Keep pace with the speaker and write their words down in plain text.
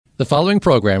The following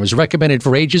program is recommended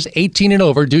for ages 18 and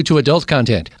over due to adult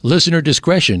content. Listener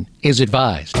discretion is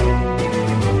advised.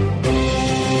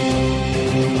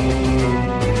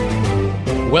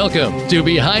 Welcome to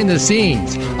Behind the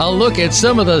Scenes, a look at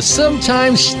some of the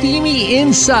sometimes steamy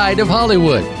inside of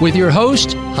Hollywood with your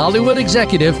host, Hollywood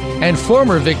executive, and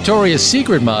former Victoria's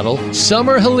Secret model,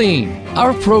 Summer Helene.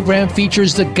 Our program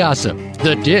features the gossip,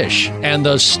 the dish, and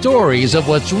the stories of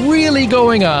what's really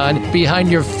going on behind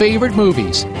your favorite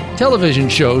movies, television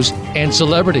shows, and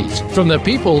celebrities from the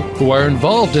people who are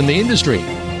involved in the industry.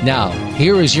 Now,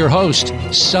 here is your host,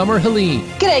 Summer Helene.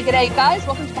 G'day guys.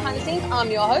 Welcome to Behind the Scenes.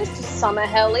 I'm your host, Summer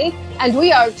Helene, and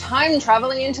we are time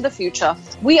traveling into the future.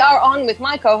 We are on with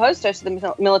my co-host, host of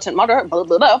the Militant Moderate,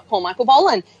 Paul Michael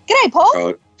Boland. G'day,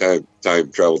 Paul.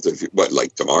 Time travel to the future. What,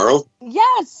 like tomorrow?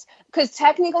 Yes, because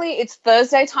technically it's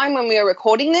Thursday time when we are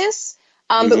recording this,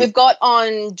 but we've got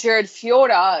on Jared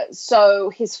Fiorda, so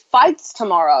his fight's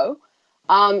tomorrow,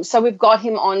 so we've got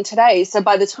him on today. So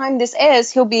by the time this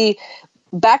airs, he'll be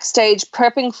backstage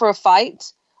prepping for a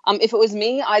fight. If it was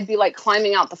me, I'd be like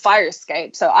climbing out the fire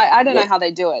escape. So I don't know how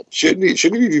they do it. Shouldn't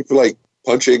he be like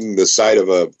punching the side of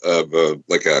a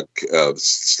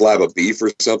slab of beef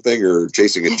or something, or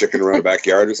chasing a chicken around a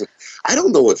backyard or something? I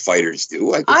don't know what fighters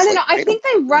do. I don't know. I think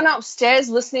they run upstairs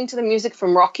listening to the music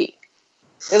from Rocky.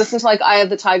 They listen to like Eye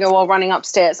of the Tiger while running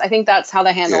upstairs. I think that's how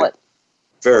they handle it.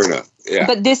 Fair enough. Yeah.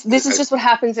 But this is just what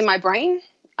happens in my brain.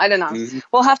 I don't know.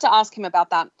 We'll have to ask him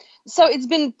about that. So it's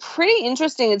been pretty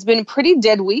interesting. It's been a pretty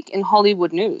dead week in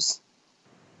Hollywood news.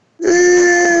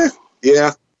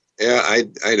 Yeah. I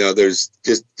know. There's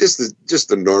just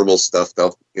the normal stuff,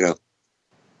 though. You know,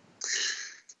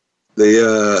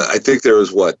 I think there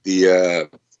was that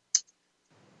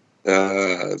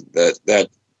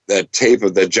tape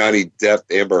of the Johnny Depp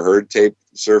Amber Heard tape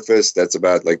surfaced. That's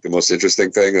about like the most interesting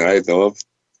thing that I know of.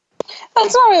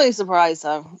 That's not really a surprise,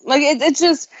 though. Like, it's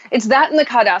that and the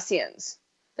Kardashians.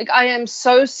 Like, I am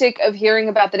so sick of hearing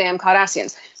about the damn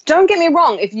Kardashians. Don't get me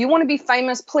wrong. If you want to be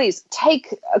famous, please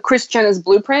take Kris Jenner's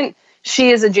blueprint. She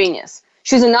is a genius.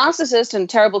 She's a narcissist and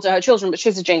terrible to her children, but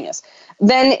she's a genius.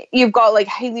 Then you've got, like,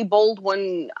 Hailey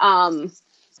Baldwin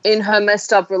in her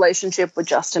messed up relationship with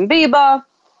Justin Bieber.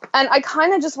 And I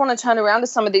kind of just want to turn around to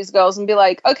some of these girls and be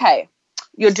like, okay,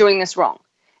 you're doing this wrong.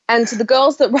 And to the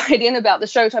girls that write in about the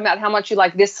show, talking about how much you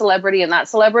like this celebrity and that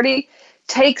celebrity,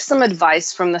 take some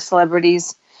advice from the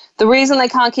celebrities. The reason they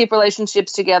can't keep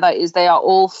relationships together is they are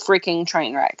all freaking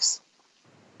train wrecks.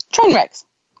 Train wrecks.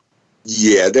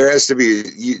 Yeah, there has to be,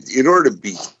 in order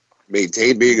to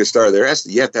maintain being a star,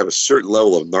 you have to have a certain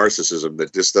level of narcissism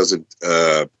that just doesn't,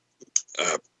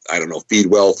 feed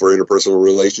well for interpersonal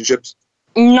relationships.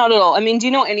 Not at all. I mean, do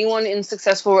you know anyone in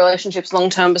successful relationships long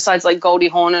term besides like Goldie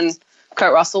Hawn and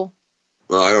Kurt Russell?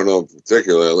 Well, I don't know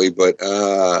particularly, but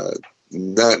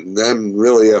none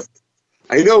really.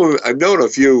 I've known a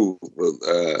few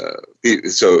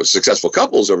so successful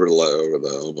couples over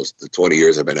the almost the 20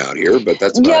 years I've been out here, but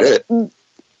that's about it.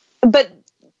 But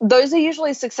those are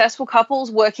usually successful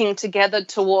couples working together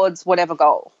towards whatever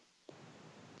goal.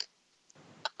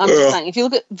 I'm just saying, if you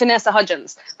look at Vanessa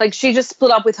Hudgens, like she just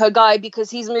split up with her guy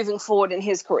because he's moving forward in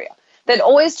his career. That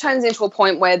always turns into a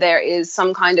point where there is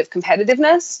some kind of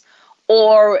competitiveness,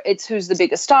 or it's who's the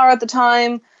biggest star at the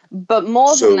time. But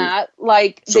more than that,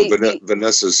 like... So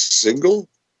Vanessa's single?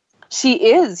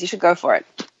 She is. You should go for it.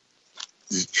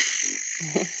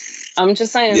 I'm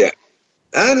just saying. Yeah.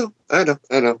 I know.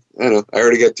 I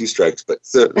already got 2 strikes, but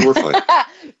we're fine.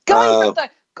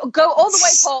 Go all the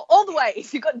way, Paul. All the way.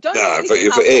 If you don't.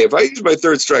 If I use my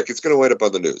 3rd strike, it's going to wind up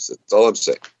on the news. That's all I'm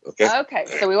saying. Okay. Okay.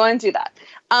 So we won't do that.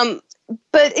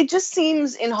 But it just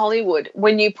seems in Hollywood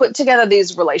when you put together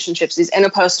these relationships, these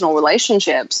interpersonal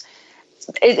relationships,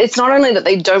 it's not only that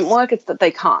they don't work; it's that they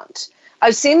can't.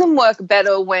 I've seen them work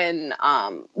better when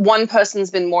one person's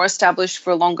been more established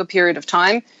for a longer period of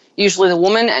time, usually the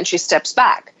woman, and she steps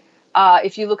back.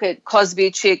 If you look at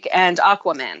Cosby, Chick, and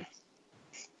Aquaman.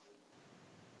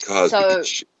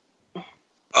 Cosby.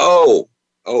 Oh,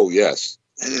 yes.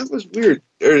 It was weird.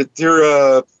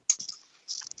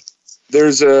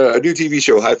 There's a new TV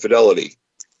show, High Fidelity.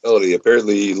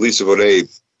 Apparently, Lisa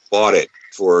Bonet bought it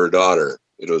for her daughter.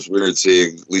 It was weird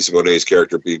seeing Lisa Bonet's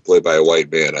character being played by a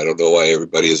white man. I don't know why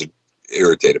everybody is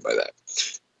irritated by that.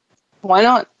 Why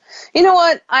not? You know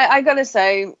what? I got to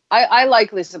say, I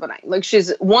like Lisa Bonet. Like,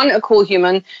 she's, 1, a cool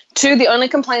human. 2, the only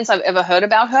complaints I've ever heard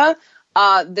about her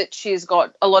are that she's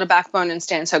got a lot of backbone and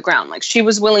stands her ground. Like, she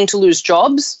was willing to lose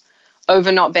jobs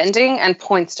over not bending, and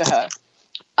points to her.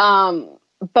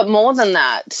 But more than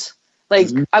that, Like,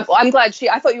 I'm glad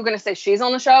I thought you were going to say she's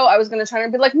on the show. I was going to turn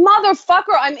and be like,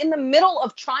 motherfucker, I'm in the middle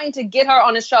of trying to get her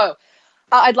on a show.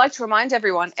 I'd like to remind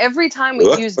everyone, every time we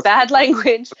use bad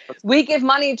language, we give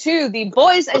money to the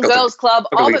Boys and Girls Club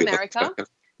of America,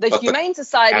 the Humane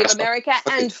Society of America,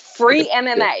 and Free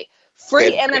MMA.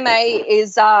 Free MMA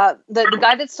is the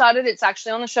guy that started. It's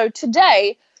actually on the show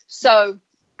today. So,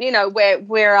 you know,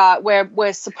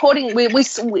 we're supporting. When we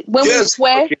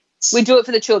swear, we do it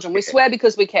for the children. We swear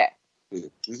because we care.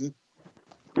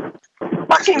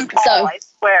 Fucking Paul, I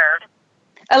swear.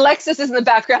 Alexis is in the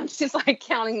background. She's like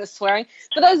counting the swearing.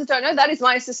 For those that don't know, that is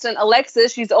my assistant,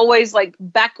 Alexis. She's always like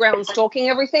background stalking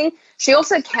everything. She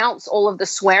also counts all of the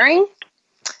swearing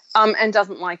and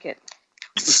doesn't like it.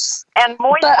 And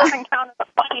moist doesn't count as a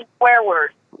fucking swear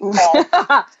word,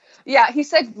 Paul. Yeah, he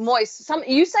said moist.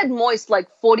 You said moist like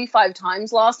 45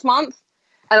 times last month,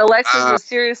 and Alexis was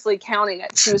seriously counting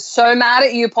it. She was so mad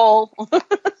at you, Paul.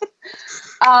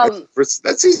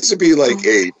 That seems to be like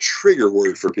a trigger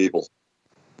word for people.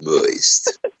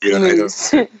 Moist. You know,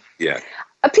 Moist. Yeah.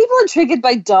 People are triggered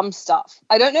by dumb stuff.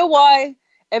 I don't know why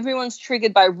everyone's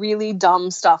triggered by really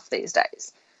dumb stuff these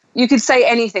days. You could say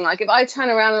anything. Like if I turn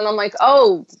around and I'm like,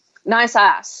 oh, nice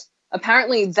ass.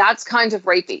 Apparently that's kind of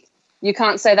rapey. You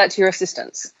can't say that to your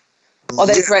assistants. Or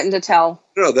they threaten to tell.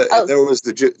 No, there was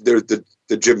the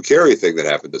Jim Carrey thing that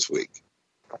happened this week.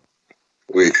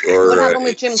 What happened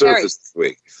with Jim Carrey? This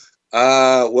week.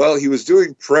 Well, he was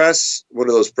doing one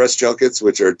of those press junkets,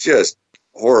 which are just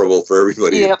horrible for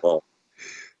everybody involved.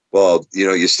 Well, you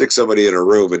know, you stick somebody in a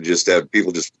room and just have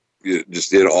people just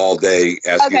in all day,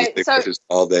 asking you to take pictures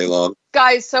all day long.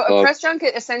 Guys, so a press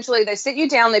junket, essentially, they sit you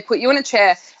down, they put you in a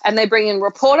chair, and they bring in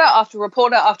reporter after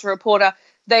reporter after reporter.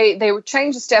 They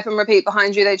change the step and repeat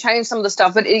behind you. They change some of the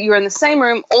stuff, but you're in the same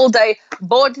room all day,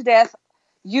 bored to death,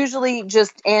 usually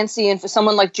just antsy. And for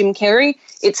someone like Jim Carrey,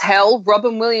 it's hell.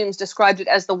 Robin Williams described it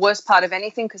as the worst part of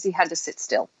anything because he had to sit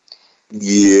still.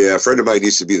 Yeah, a friend of mine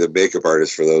used to be the makeup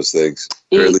artist for those things.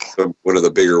 Or at least one of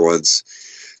the bigger ones.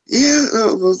 Yeah,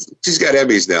 well, she's got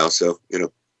Emmys now, so, you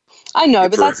know. I know,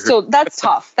 but that's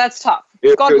tough. That's tough.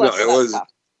 God bless her, that's tough.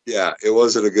 Yeah, it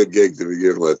wasn't a good gig to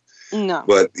begin with. No.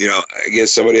 But, you know, I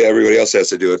guess everybody else has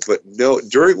to do it. But no,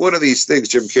 during one of these things,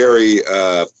 Jim Carrey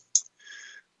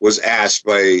was asked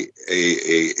by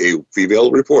a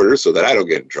female reporter, so that I don't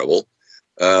get in trouble,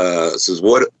 says,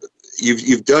 what...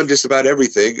 You've done just about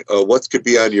everything. What could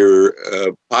be on your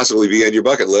possibly be on your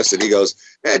bucket list? And he goes,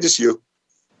 just you.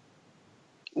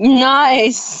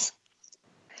 Nice.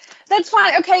 That's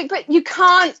fine. Okay, but you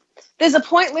can't. There's a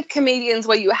point with comedians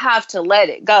where you have to let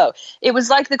it go. It was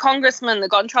like the congressman that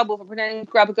got in trouble for pretending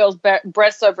to grab a girl's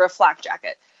breasts over a flak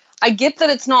jacket. I get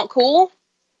that it's not cool.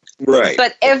 Right.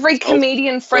 But every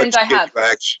comedian friend I have.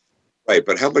 Right,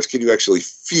 but how much can you actually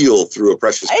feel through a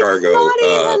precious cargo?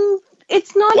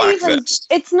 It's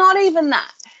not even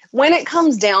that. When it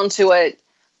comes down to it,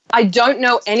 I don't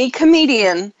know any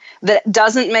comedian that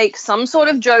doesn't make some sort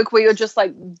of joke where you're just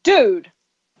like, dude,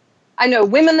 I know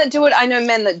women that do it. I know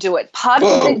men that do it. Part of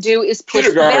what they do is push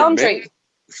the boundary.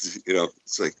 You know,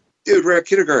 it's like, dude, we're at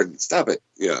kindergarten. Stop it.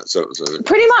 Yeah. So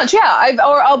pretty much. Yeah.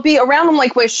 I'll be around them.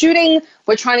 Like we're shooting,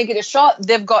 we're trying to get a shot.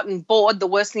 They've gotten bored. The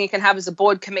worst thing you can have is a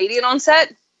bored comedian on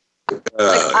set.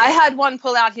 I had one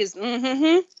pull out his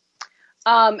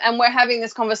and we're having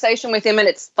this conversation with him and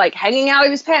it's like hanging out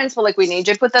of his pants. We're like, we need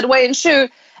you to put that away and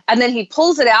shoot. And then he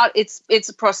pulls it out. It's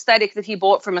a prosthetic that he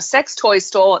bought from a sex toy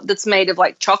store that's made of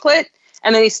like chocolate.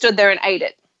 And then he stood there and ate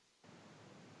it.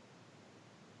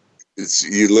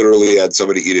 You literally had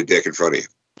somebody eat a dick in front of you.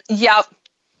 Yep.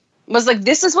 Was like,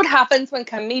 this is what happens when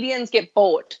comedians get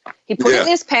bored. He put it in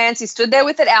his pants. He stood there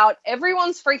with it out.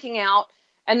 Everyone's freaking out.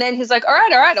 And then he's like, all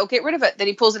right, I'll get rid of it. Then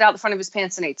he pulls it out the front of his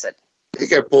pants and eats it. I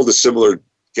think I pulled a similar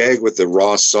gag with the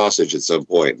raw sausage at some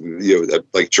point, you know,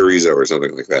 like chorizo or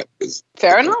something like that.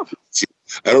 Fair enough.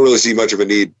 I don't really see much of a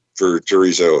need for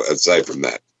chorizo aside from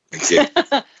that.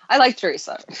 I like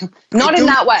chorizo, not in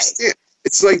that way.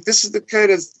 It's like this is the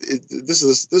kind of this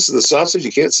is the sausage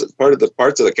you can't part of the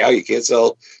parts of the cow you can't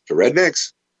sell to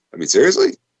rednecks. I mean,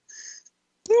 seriously,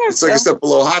 it's like a step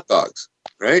below hot dogs,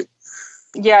 right?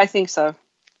 Yeah, I think so.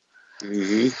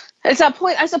 Mm-hmm. At that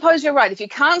point, I suppose you're right. If you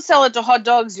can't sell it to hot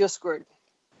dogs, you're screwed.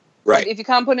 Right. If you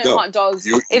can't put it in hot dogs,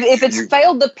 if it's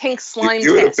failed the pink slime test.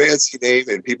 Give it a fancy name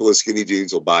and people with skinny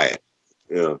jeans will buy it.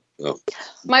 Yeah. No.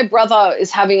 My brother is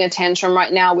having a tantrum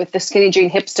right now with the skinny jean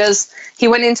hipsters. He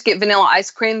went in to get vanilla ice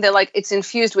cream. They're like, it's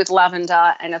infused with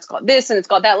lavender and it's got this and it's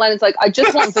got that. And it's like, I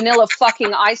just want vanilla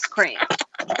fucking ice cream.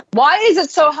 Why is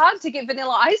it so hard to get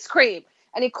vanilla ice cream?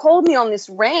 And he called me on this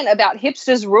rant about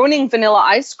hipsters ruining vanilla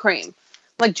ice cream.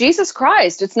 Like, Jesus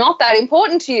Christ, it's not that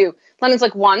important to you. London's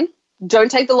like, 1,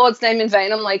 don't take the Lord's name in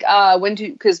vain. I'm like,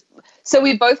 so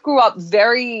we both grew up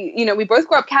we both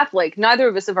grew up Catholic. Neither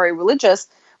of us are very religious.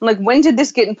 I'm like, when did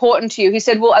this get important to you? He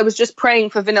said, well, I was just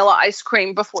praying for vanilla ice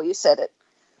cream before you said it.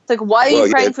 It's like, why are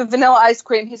you praying for vanilla ice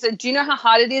cream? He said, do you know how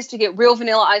hard it is to get real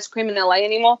vanilla ice cream in LA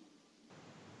anymore?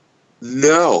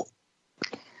 No.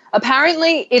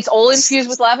 Apparently, it's all infused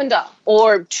with lavender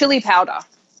or chili powder.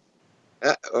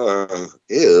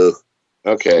 Ew.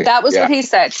 Okay. That was what he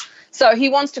said. So he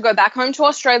wants to go back home to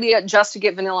Australia just to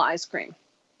get vanilla ice cream.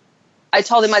 I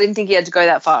told him I didn't think he had to go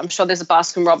that far. I'm sure there's a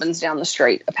Baskin Robbins down the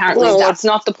street. Apparently, that's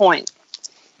not the point.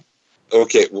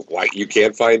 Okay, why you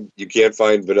can't find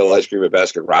vanilla ice cream at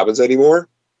Baskin Robbins anymore?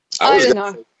 I don't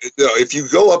know. If you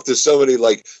go up to somebody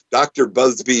like Dr.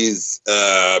 Busby's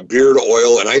beard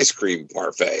oil and ice cream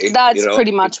parfait, that's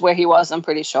pretty much where he was. I'm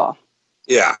pretty sure.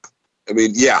 Yeah, I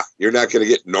mean, you're not going to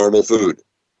get normal food,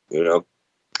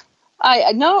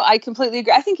 I completely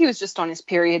agree. I think he was just on his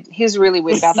period. He's really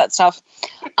weird about that stuff.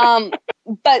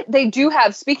 But they do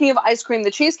have, speaking of ice cream,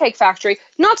 the Cheesecake Factory,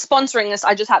 not sponsoring this,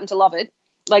 I just happen to love it.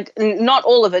 Like, not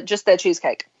all of it, just their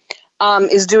cheesecake,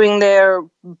 is doing their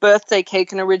birthday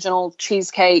cake and original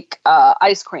cheesecake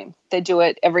ice cream. They do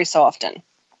it every so often.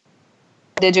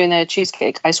 They're doing their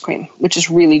cheesecake ice cream, which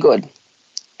is really good.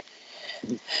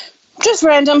 Just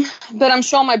random, but I'm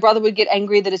sure my brother would get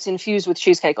angry that it's infused with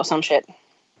cheesecake or some shit.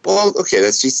 Well, okay,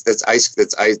 that's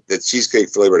cheesecake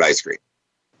flavored ice cream.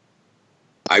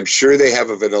 I'm sure they have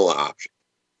a vanilla option.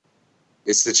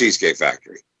 It's the Cheesecake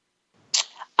Factory.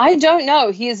 I don't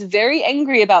know. He is very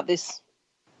angry about this.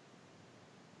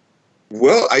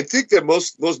 Well, I think that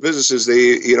most businesses,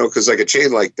 because like a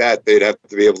chain like that, they'd have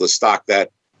to be able to stock that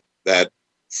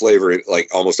flavor in like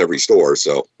almost every store.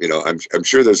 So, I'm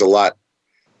sure there's a lot.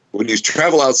 When you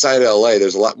travel outside LA,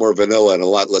 there's a lot more vanilla and a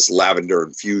lot less lavender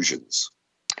infusions.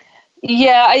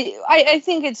 Yeah, I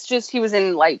think it's just he was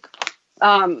in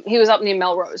he was up near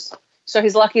Melrose. So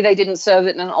he's lucky they didn't serve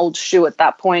it in an old shoe at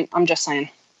that point. I'm just saying.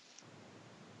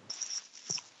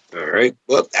 All right.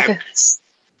 Well, at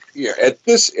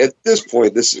this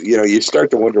point, you start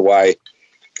to wonder why.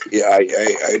 Yeah,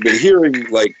 I've been hearing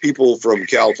like people from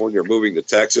California are moving to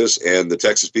Texas, and the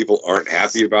Texas people aren't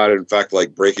happy about it. In fact,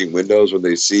 like breaking windows when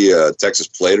they see a Texas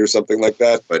plate or something like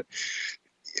that. But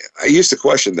I used to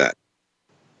question that.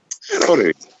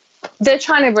 They're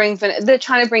trying to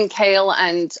bring kale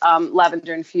and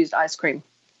lavender infused ice cream.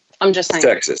 I'm just saying.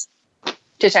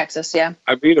 To Texas, yeah.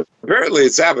 I mean, apparently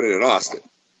it's happening in Austin.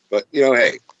 But,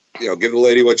 hey, give the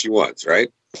lady what she wants, right?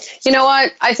 You know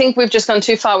what? I think we've just gone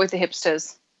too far with the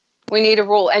hipsters. We need a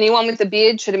rule. Anyone with a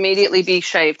beard should immediately be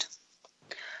shaved.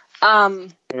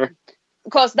 Of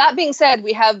course, that being said,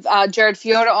 we have Jared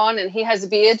Fiora on, and he has a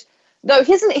beard. Though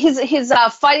his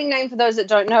fighting name, for those that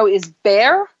don't know, is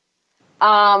Bear,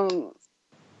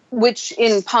 which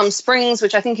in Palm Springs,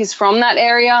 which I think he's from that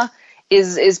area,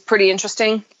 is pretty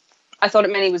interesting. I thought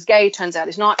it meant he was gay. Turns out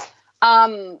he's not.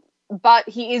 But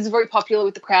he is very popular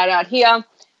with the crowd out here.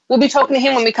 We'll be talking to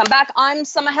him when we come back. I'm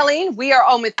Summer Helene. We are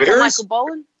on with Michael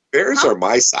Boland. Bears are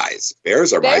my size.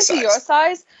 Bears are my size. Bears are your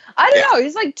size? I don't know.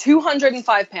 He's like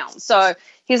 205 pounds. So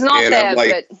he's not and there. I'm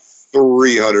like but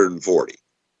 340.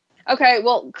 Okay,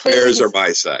 well, clearly bears are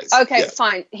my size. Okay,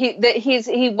 fine.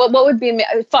 What would be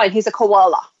fine? He's a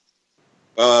koala.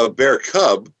 Bear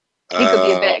cub. He could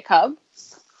be a bear cub.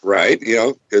 Right,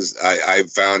 because I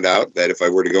found out that if I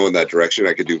were to go in that direction,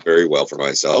 I could do very well for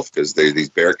myself because they're these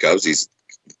bear cubs,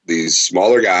 these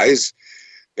smaller guys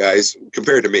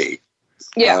compared to me.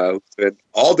 Yeah. Spend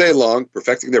all day long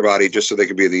perfecting their body just so they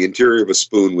could be in the interior of a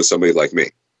spoon with somebody like me.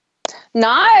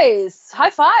 Nice. High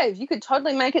five. You could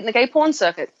totally make it in the gay porn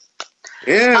circuit.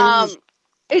 Yeah.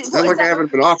 It's not like I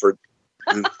haven't been offered.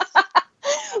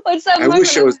 What's that? I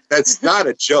wish it was. That's not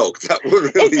a joke. That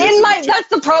would really. It's in my. That's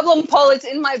the problem, Paul. It's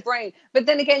in my brain. But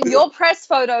then again, your press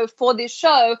photo for this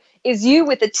show is you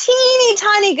with a teeny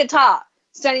tiny guitar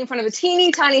standing in front of a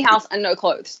teeny tiny house and no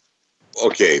clothes.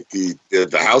 Okay,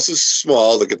 the house is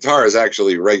small. The guitar is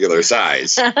actually regular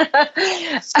size. And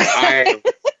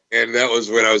that was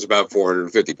when I was about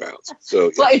 450 pounds. So,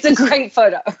 yeah. Well, it's a great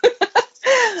photo. All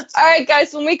right,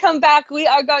 guys. When we come back, we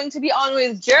are going to be on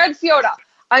with Jared Fiora.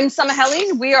 I'm Summer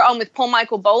Helene. We are on with Paul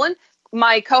Michael Boland,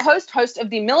 my co-host, host of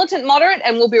The Militant Moderate,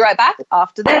 and we'll be right back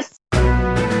after this.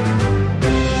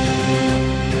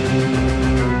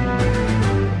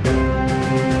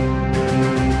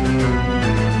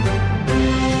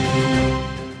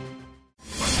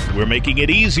 We're making it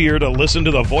easier to listen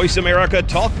to the Voice America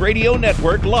Talk Radio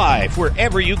Network live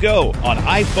wherever you go on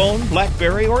iPhone,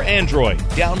 BlackBerry, or Android.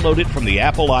 Download it from the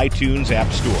Apple iTunes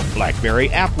App Store, BlackBerry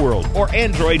App World, or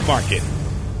Android Market.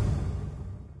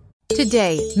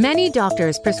 Today, many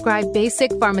doctors prescribe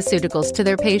basic pharmaceuticals to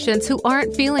their patients who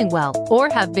aren't feeling well or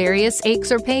have various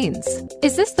aches or pains.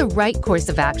 Is this the right course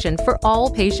of action for all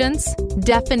patients?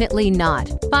 Definitely not.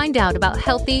 Find out about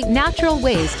healthy, natural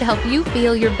ways to help you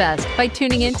feel your best by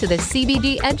tuning into the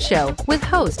CBD Ed Show with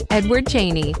host Edward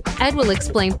Cheney. Ed will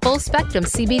explain full-spectrum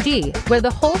CBD, where the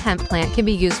whole hemp plant can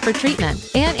be used for treatment,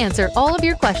 and answer all of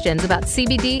your questions about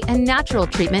CBD and natural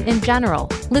treatment in general.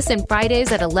 Listen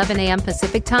Fridays at 11 a.m.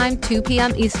 Pacific Time, 2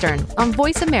 p.m. Eastern on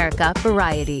Voice America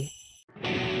Variety.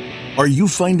 Are you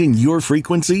finding your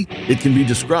frequency? It can be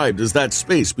described as that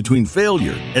space between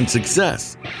failure and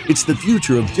success. It's the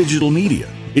future of digital media.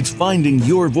 It's finding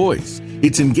your voice.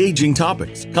 It's engaging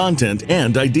topics, content,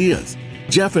 and ideas.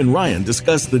 Jeff and Ryan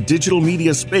discuss the digital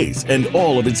media space and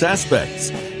all of its aspects.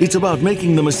 It's about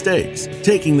making the mistakes,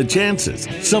 taking the chances,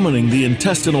 summoning the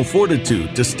intestinal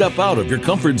fortitude to step out of your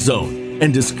comfort zone,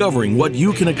 and discovering what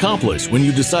you can accomplish when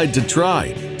you decide to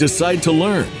try, decide to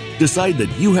learn, decide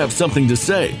that you have something to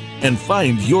say, and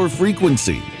find your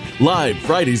frequency. Live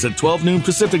Fridays at 12 noon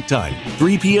Pacific Time,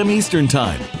 3 p.m. Eastern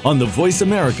Time on the Voice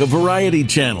America Variety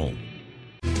Channel.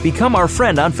 Become our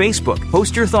friend on Facebook.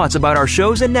 Post your thoughts about our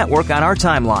shows and network on our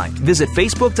timeline. Visit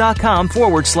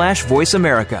Facebook.com/Voice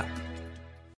America.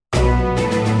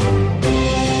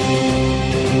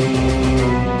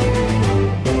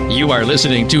 You are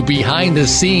listening to Behind the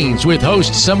Scenes with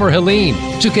host Summer Helene.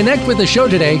 To connect with the show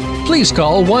today, please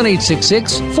call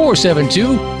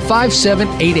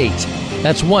 1-866-472-5788.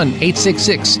 That's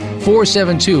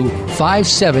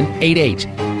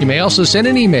 1-866-472-5788. You may also send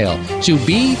an email to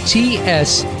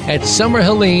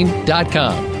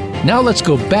bts@summerhelene.com. Now let's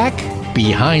go back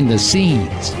behind the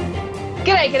scenes.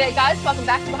 G'day guys, welcome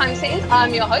back to Behind the Scenes.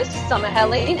 I'm your host, Summer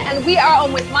Helene, and we are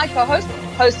on with my co-host,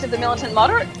 host of The Militant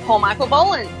Moderate, Paul Michael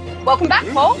Boland. Welcome back,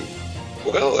 Paul.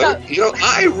 Well,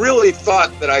 I really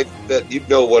thought that you'd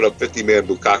know what a 50-man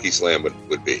bukkake slam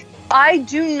would be. I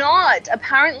do not.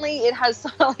 Apparently, it has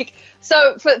sort of like...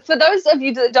 So, for those of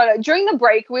you that don't know, during the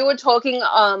break, we were talking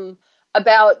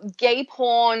about gay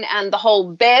porn and the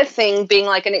whole bear thing being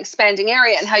like an expanding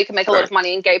area and how you can make a lot of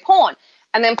money in gay porn.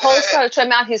 And then Paul started to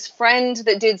show out his friend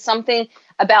that did something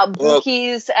about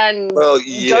bookies and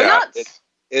donuts.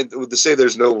 And to say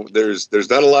there's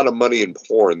not a lot of money in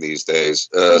porn these days,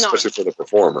 especially for the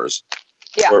performers.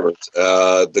 Yeah.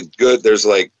 There's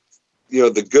like,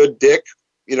 the good dick,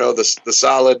 the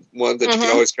solid one that you can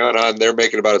always count on. They're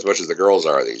making about as much as the girls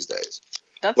are these days.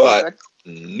 That's but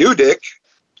good. New dick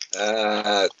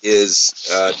is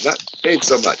not paid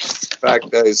so much. In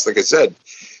fact, like I said,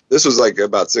 this was like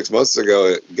about 6 months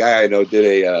ago. A guy I know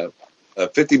did a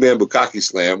 50-man bukkake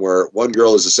slam where one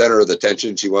girl is the center of the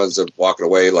attention. She winds up walking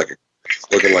away looking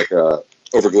like a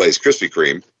overglazed Krispy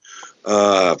Kreme.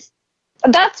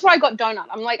 That's where I got donut.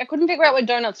 I'm like, I couldn't figure out where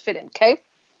donuts fit in. Okay.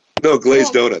 No,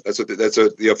 glazed donut. That's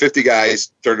 50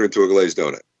 guys turned her into a glazed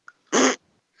donut.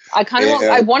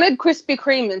 I wanted Krispy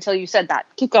Kreme until you said that.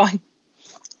 Keep going.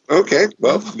 Okay.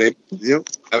 Well, maybe,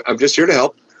 I'm just here to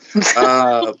help.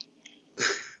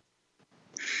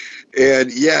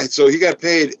 And yeah, so he got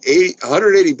paid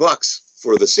 $180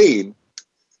 for the scene,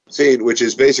 which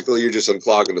is basically you're just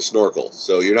unclogging the snorkel.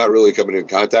 So you're not really coming in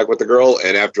contact with the girl.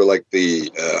 And after like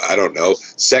the,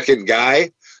 second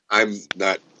guy, I'm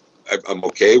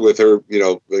okay with her,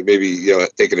 maybe,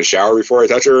 taking a shower before I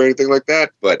touch her or anything like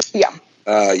that. But yeah,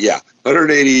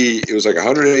 180, it was like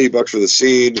 $180 for the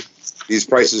scene. These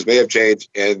prices may have changed.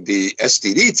 And the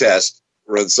STD test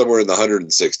runs somewhere in the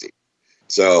 160.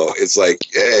 So it's like,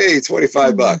 hey,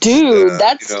 $25. Dude,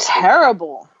 that's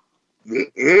terrible.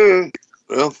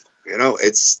 Well,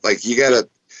 it's like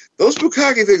those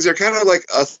bukkake things are kind of like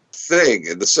a thing.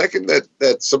 And the second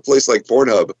that someplace like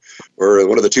Pornhub or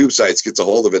one of the tube sites gets a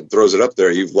hold of it and throws it up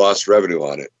there, you've lost revenue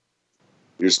on it.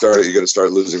 You're going to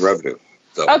start losing revenue.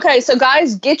 So. Okay, so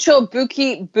guys, get your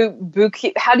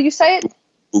bukkake. How do you say it?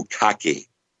 Bukkake.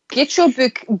 Get your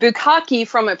bukkake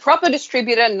from a proper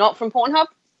distributor, not from Pornhub.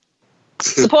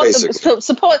 Support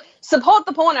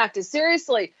the porn actors.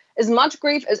 Seriously, as much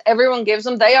grief as everyone gives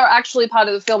them, they are actually part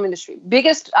of the film industry.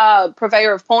 Biggest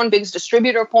purveyor of porn, biggest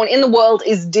distributor of porn in the world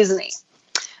is Disney.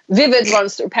 Vivid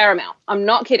runs through Paramount. I'm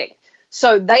not kidding.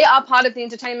 So they are part of the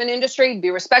entertainment industry. Be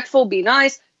respectful, be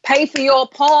nice, pay for your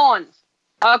porn.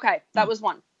 Okay, that was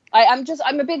one.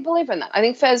 I'm a big believer in that. I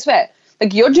think fair is fair.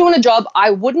 Like, you're doing a job I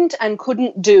wouldn't and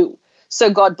couldn't do. So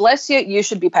God bless you. You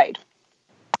should be paid.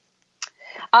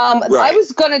 Right. I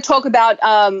was going to talk about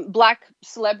black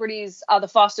celebrities are the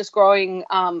fastest growing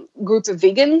group of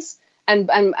vegans,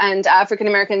 and African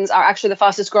Americans are actually the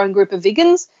fastest growing group of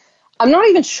vegans. I'm not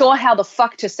even sure how the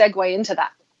fuck to segue into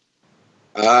that.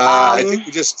 I think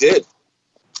you just did.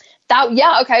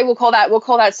 Okay, we'll call that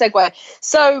segue.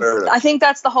 So I think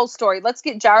that's the whole story. Let's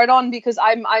get Jared on because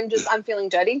I'm feeling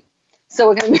dirty. So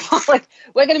we're going to move on.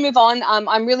 We're going to move on.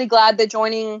 I'm really glad they're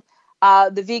joining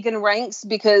the vegan ranks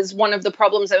because one of the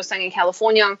problems I was saying in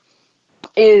California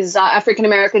is African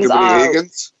Americans are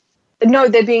vegans. No,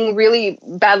 they're being really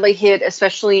badly hit,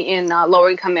 especially in lower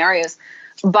income areas,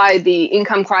 by the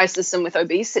income crisis and with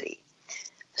obesity.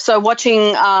 So watching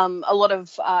a lot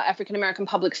of African-American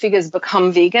public figures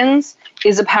become vegans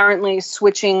is apparently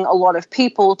switching a lot of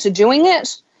people to doing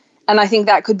it. And I think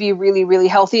that could be really, really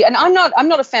healthy. And I'm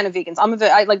not a fan of vegans.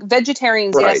 I like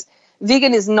vegetarians, right. Yes.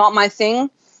 Vegan is not my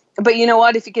thing. But you know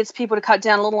what? If it gets people to cut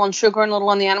down a little on sugar and a little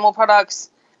on the animal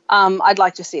products, I'd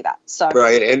like to see that. So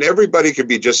right. And everybody can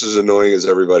be just as annoying as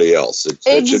everybody else.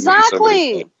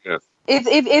 Exactly. Yeah.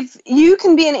 If you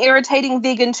can be an irritating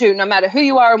vegan too, no matter who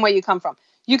you are and where you come from.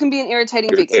 You can be an irritating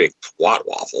vegan. Twat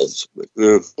waffles.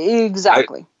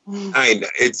 Exactly. I know.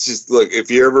 It's just, look, if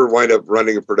you ever wind up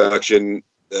running a production,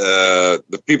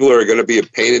 the people are going to be a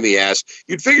pain in the ass.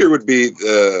 You'd figure it would be,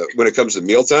 when it comes to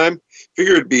mealtime,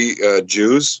 figure it'd be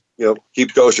Jews,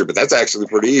 keep kosher, but that's actually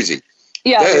pretty easy.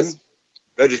 Yeah. Then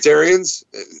vegetarians,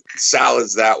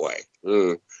 salads that way.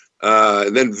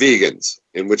 And then vegans,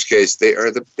 in which case they are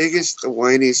the biggest, the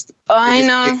whiniest. I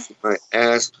know. My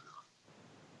ass.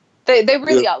 They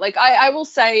really are. Like, I will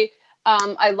say,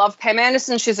 I love Pam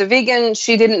Anderson. She's a vegan.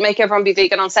 She didn't make everyone be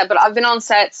vegan on set, but I've been on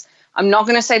sets. I'm not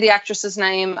going to say the actress's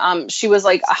name. She was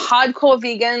like a hardcore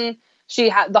vegan.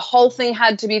 The whole thing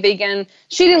had to be vegan.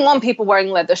 She didn't want people wearing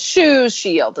leather shoes.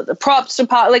 She yelled at the props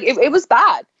department. Like, it was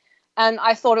bad. And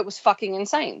I thought it was fucking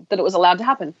insane that it was allowed to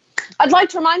happen. I'd like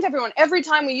to remind everyone, every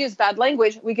time we use bad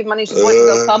language, we give money to the Boys and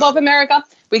Girls Club of America.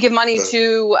 We give money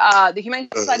to the Humane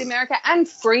Society of America and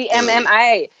Free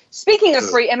MMA. Speaking of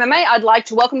Free MMA, I'd like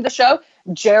to welcome to the show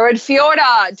Jared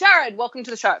Fiorda. Jared, welcome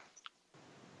to the show.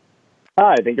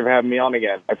 Hi, thank you for having me on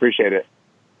again. I appreciate it.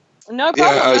 No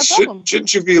problem.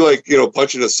 Shouldn't you be like,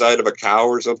 punching the side of a cow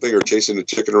or something, or chasing a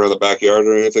chicken around the backyard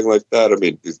or anything like that? I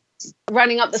mean,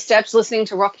 running up the steps, listening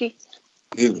to Rocky.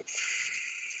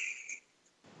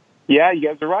 Yeah, you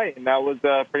guys are right, and that was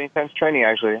pretty intense training,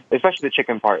 actually, especially the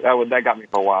chicken part. That got me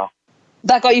for a while.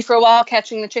 That got you for a while,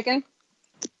 catching the chicken?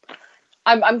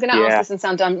 I'm going to ask this and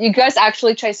sound dumb. You guys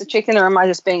actually chase a chicken, or am I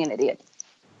just being an idiot?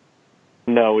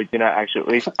 No, we do not actually. At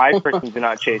least I personally do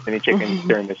not chase any chickens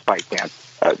during this fight camp.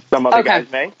 Some other guys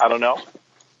may. I don't know.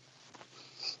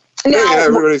 Now,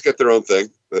 everybody's got their own thing.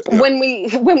 But, when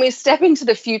we step into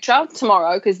the future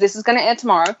tomorrow, because this is going to air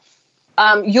tomorrow,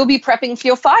 you'll be prepping for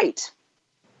your fight.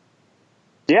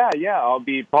 Yeah. I'll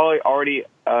be probably already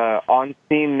on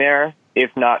scene there,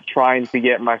 if not trying to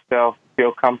get myself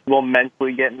feel comfortable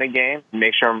mentally getting the game,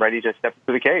 make sure I'm ready to step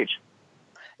into the cage.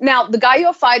 Now, the guy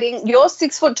you're fighting, you're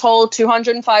 6 foot tall,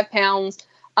 205 pounds,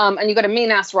 and you got a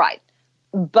mean ass right.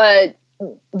 But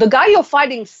the guy you're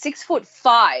fighting,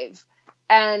 6'5",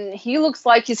 and he looks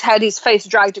like he's had his face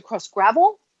dragged across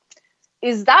gravel.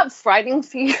 Is that frightening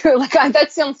for you? That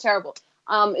sounds terrible.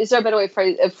 Is there a better way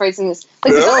of phrasing this? The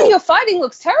guy you're fighting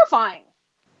looks terrifying.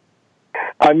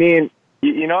 I mean,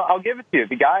 I'll give it to you.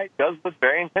 The guy does look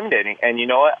very intimidating. And you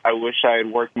know what? I wish I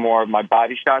had worked more of my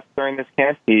body shots during this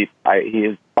camp. He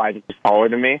is 5 inches taller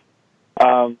than me.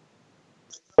 But,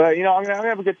 I'm going to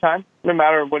have a good time, no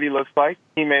matter what he looks like.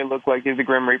 He may look like he's a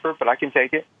Grim Reaper, but I can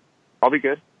take it. I'll be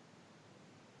good.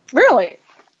 Really?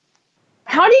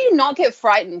 How do you not get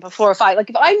frightened before a fight? Like,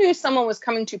 if I knew someone was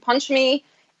coming to punch me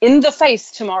in the face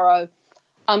tomorrow,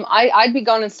 I'd be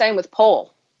going and staying with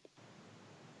Paul.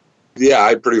 Yeah,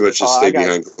 I'd pretty much just stay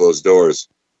behind closed doors.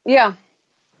 Yeah.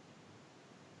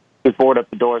 Just board up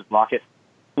the doors, lock it.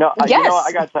 No,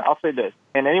 yes. I'll say this.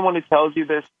 And anyone who tells you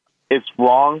this, it's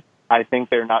wrong. I think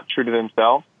they're not true to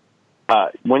themselves.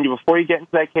 Before you get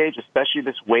into that cage, especially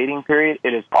this waiting period,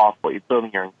 it is awful. You're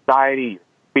building your anxiety, your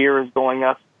fear is going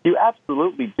up. You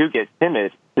absolutely do get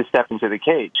timid to step into the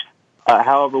cage.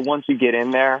 However, once you get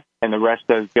in there and the rest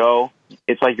does go,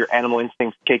 it's like your animal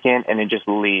instincts kick in and it just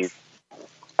leaves.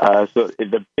 So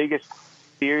the biggest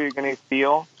fear you're going to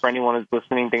feel for anyone who's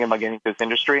listening, thinking about getting into this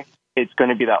industry, it's going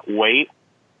to be that weight.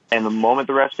 And the moment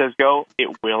the ref says go, it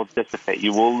will dissipate.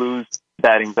 You will lose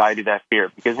that anxiety, that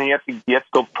fear, because then you have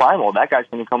to go primal. That guy's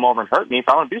going to come over and hurt me if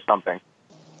I don't do something.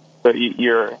 So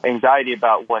your anxiety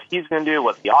about what he's going to do,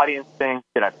 what the audience thinks,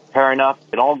 did I prepare enough?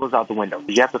 It all goes out the window.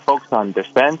 You have to focus on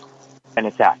defense and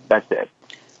attack. That's it.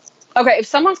 Okay, if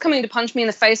someone's coming to punch me in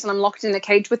the face and I'm locked in the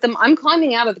cage with them, I'm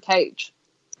climbing out of the cage.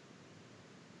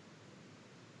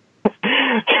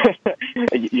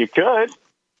 You could.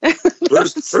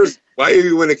 First, why are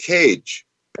you in a cage?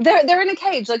 They're in a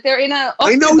cage, like they're in a.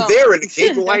 I know they're in a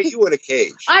cage. But why are you in a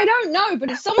cage? I don't know,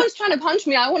 but if someone's trying to punch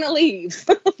me, I want to leave.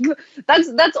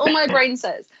 That's all my brain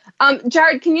says.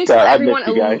 Jared, can you tell everyone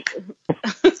a little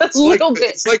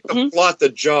bit? It's like the plot to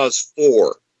Jaws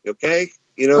 4. Okay,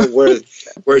 you know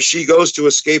where she goes to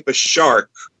escape a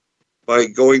shark by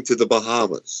going to the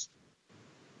Bahamas.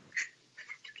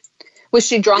 Was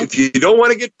she drunk? If you don't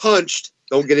want to get punched,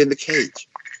 don't get in the cage.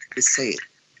 Just saying.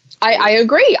 I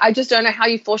agree. I just don't know how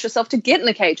you force yourself to get in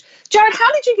the cage. Jared,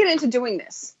 how did you get into doing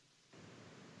this?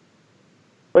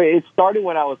 Well, it started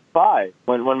when I was 5,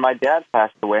 when my dad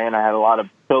passed away, and I had a lot of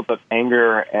built-up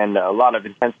anger and a lot of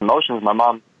intense emotions. My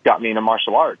mom got me into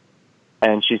martial arts,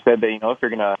 and she said that, you know, if you're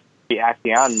going to be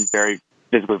acting out and very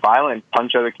physically violent,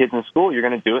 punch other kids in school, you're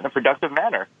going to do it in a productive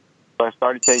manner. So I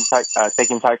started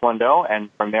taking Taekwondo, and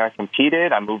from there I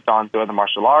competed. I moved on to other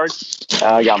martial arts.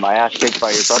 I got my ass kicked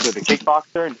by your brother, the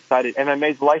kickboxer, and decided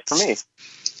MMA is the life for me.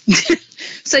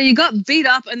 So you got beat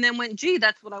up and then went, gee,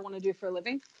 that's what I want to do for a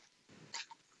living?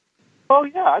 Oh,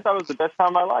 yeah. I thought it was the best time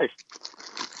of my life.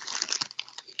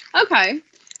 Okay.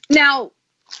 Now,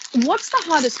 what's the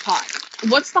hardest part?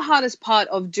 What's the hardest part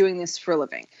of doing this for a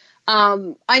living?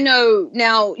 I know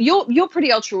now you're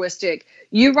pretty altruistic.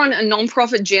 You run a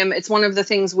non-profit gym. It's one of the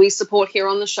things we support here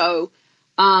on the show.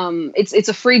 It's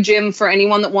a free gym for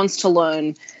anyone that wants to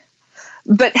learn.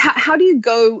 But how do you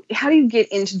get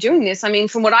into doing this? I mean,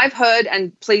 from what I've heard,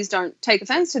 and please don't take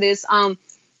offense to this,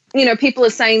 you know, people are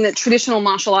saying that traditional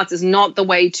martial arts is not the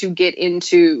way to get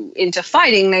into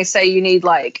fighting. They say you need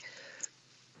like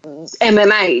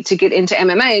MMA to get into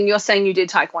MMA, and you're saying you did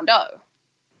Taekwondo.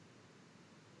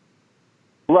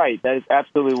 Right, that's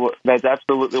absolutely what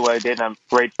I did, and I'm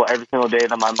grateful every single day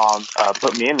that my mom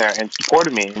put me in there and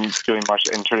supported me in doing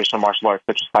traditional martial arts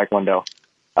such as Taekwondo.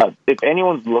 If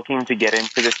anyone's looking to get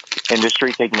into this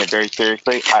industry, taking it very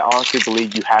seriously, I honestly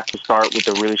believe you have to start with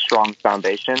a really strong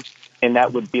foundation, and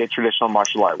that would be a traditional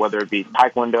martial art, whether it be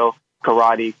Taekwondo,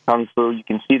 karate, kung fu. You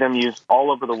can see them used all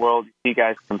over the world. You see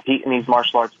guys compete in these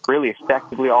martial arts really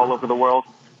effectively all over the world.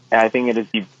 And I think it is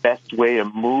the best way to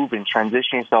move and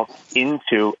transition yourself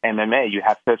into MMA. You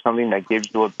have to have something that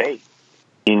gives you a base.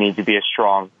 You need to be a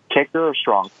strong kicker, a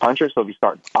strong puncher. So if you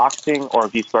start boxing or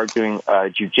if you start doing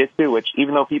jiu-jitsu, which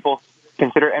even though people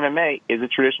consider MMA is a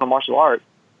traditional martial art,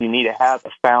 you need to have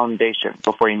a foundation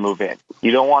before you move in.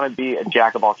 You don't want to be a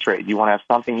jack of all trades. You want to have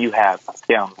something you have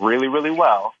down really, really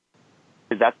well,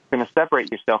 because that's going to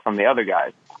separate yourself from the other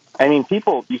guys. I mean,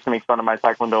 people used to make fun of my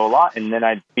Taekwondo a lot, and then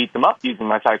I'd beat them up using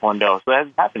my Taekwondo. So that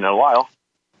hasn't happened in a while.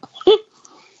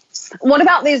 What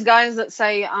about these guys that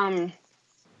say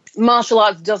martial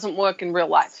arts doesn't work in real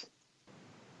life?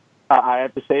 I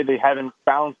have to say they haven't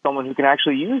found someone who can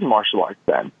actually use martial arts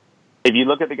then. If you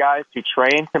look at the guys who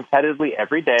train competitively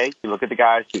every day, you look at the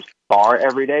guys who spar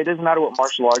every day, it doesn't matter what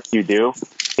martial arts you do.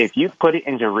 If you put it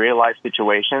into real-life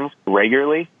situations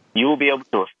regularly, you will be able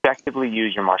to effectively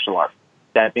use your martial arts.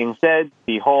 That being said,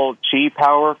 the whole chi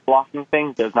power blocking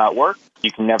thing does not work.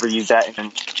 You can never use that in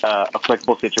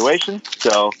applicable situations.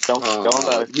 So don't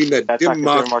you mean that dim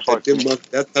mak,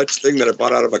 that touch thing that I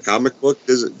bought out of a comic book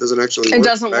doesn't actually work? It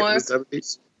doesn't back work. In the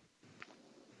 70s?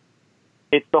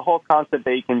 It's the whole concept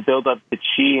that you can build up the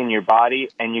chi in your body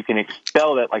and you can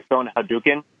expel that, like throwing a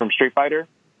Hadouken from Street Fighter,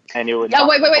 and it would. Yeah,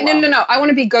 wait, no! I want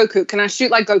to be Goku. Can I shoot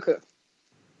like Goku?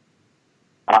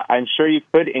 I'm sure you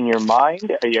could in your mind.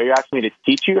 Are you asking me to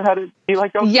teach you how to be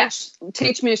like Goku? Yes,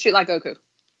 teach me to shoot like Goku.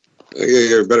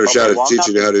 You're a better shot at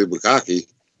teaching you how to do bukkake.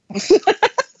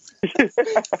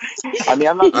 I mean,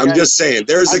 I'm just saying,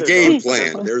 there's a game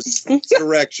plan. There's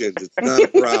directions. It's not a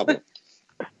problem.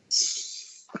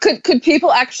 Could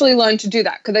people actually learn to do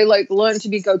that? Could they learn to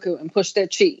be Goku and push their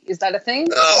chi? Is that a thing?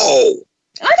 No.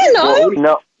 I don't know.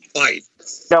 No. Fight.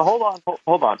 Now, hold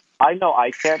on. I know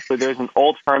I can't, but there's an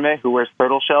old hermit who wears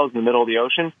turtle shells in the middle of the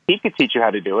ocean. He could teach you how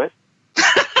to do it.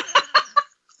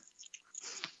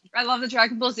 I love the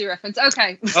Dragon Ball Z reference.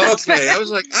 Okay. Okay, I was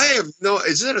like,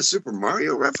 is that a Super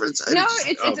Mario reference?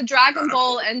 It's a Dragon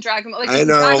Ball and Dragon Ball. Like, I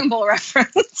know. It's a Dragon Ball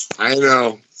reference. I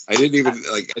know. I didn't even,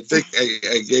 I think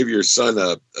I gave your son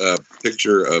a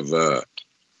picture of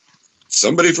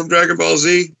somebody from Dragon Ball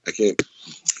Z. I can't.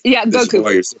 Yeah,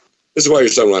 Goku. This is why your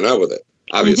son went out with it,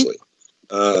 obviously.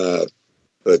 Mm-hmm.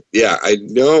 But yeah, I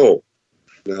know.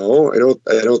 No, I don't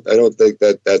think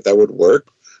that would work.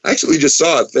 I actually just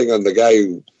saw a thing on the guy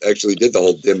who actually did the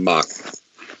whole dim mak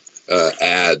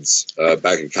ads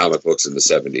back in comic books in the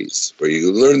 70s, where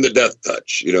you learn the death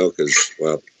touch, because,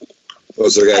 well,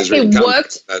 those are the guys.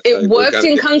 It worked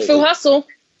in Kung Fu Hustle.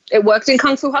 It worked in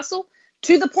Kung Fu Hustle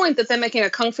to the point that they're making a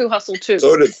Kung Fu Hustle too.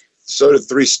 So did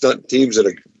 3 stunt teams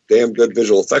in damn good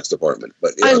visual effects department.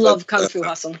 But I love Kung Fu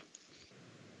Hustle.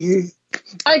 All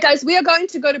right, guys, we are going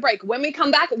to go to break. When we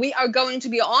come back, we are going to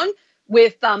be on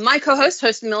with my co-host,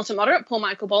 host of the Militant Moderate, Paul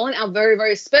Michael Boland, our very,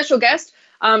 very special guest,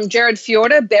 Jared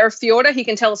Fiorda, Bear Fiorda. He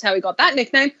can tell us how he got that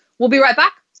nickname. We'll be right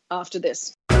back after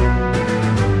this.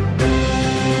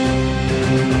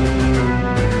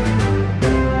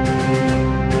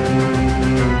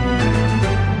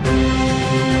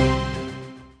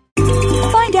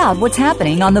 Find out what's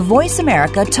happening on the Voice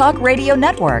America Talk Radio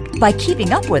Network by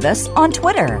keeping up with us on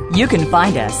Twitter. You can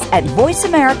find us at Voice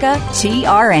America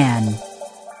TRN.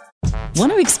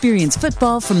 Want to experience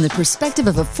football from the perspective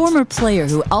of a former player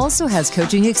who also has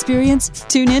coaching experience?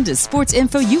 Tune in to Sports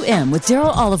Info UM with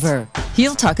Daryl Oliver.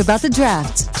 He'll talk about the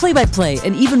draft, play-by-play,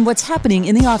 and even what's happening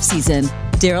in the offseason.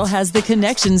 Daryl has the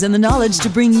connections and the knowledge to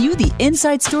bring you the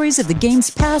inside stories of the game's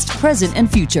past, present,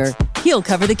 and future. He'll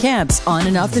cover the camps, on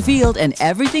and off the field, and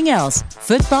everything else,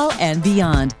 football and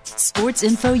beyond. Sports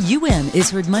Info UM is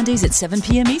heard Mondays at 7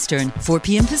 p.m. Eastern, 4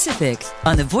 p.m. Pacific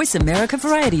on the Voice America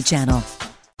Variety Channel.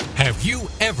 Have you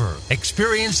ever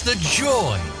experienced the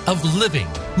joy of living?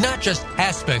 Not just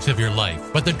aspects of your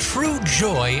life, but the true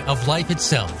joy of life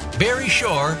itself. Barry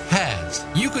Shore has.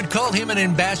 You could call him an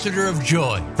ambassador of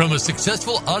joy. From a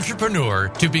successful entrepreneur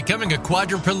to becoming a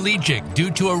quadriplegic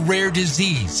due to a rare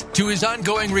disease, to his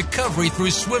ongoing recovery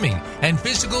through swimming and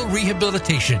physical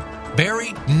rehabilitation.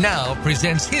 Barry now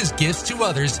presents his gifts to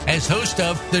others as host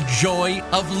of The Joy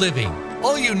of Living.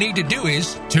 All you need to do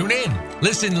is tune in.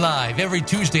 Listen live every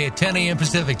Tuesday at 10 a.m.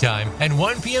 Pacific Time and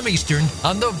 1 p.m. Eastern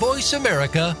on the Voice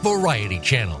America Variety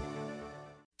Channel.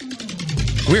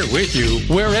 We're with you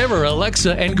wherever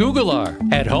Alexa and Google are.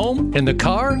 At home, in the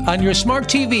car, on your smart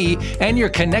TV, and your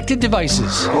connected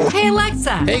devices. Hey,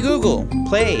 Alexa. Hey, Google.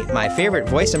 Play my favorite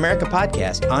Voice America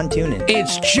podcast on TuneIn.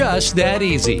 It's just that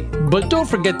easy. But don't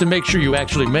forget to make sure you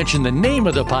actually mention the name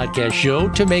of the podcast show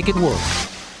to make it work.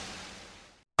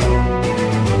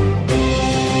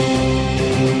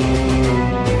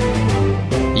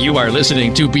 You are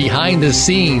listening to Behind the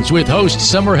Scenes with host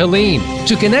Summer Helene.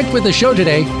 To connect with the show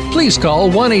today, please call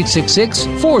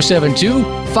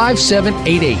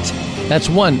 1-866-472-5788. That's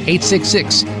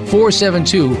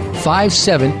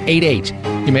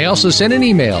 1-866-472-5788. You may also send an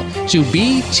email to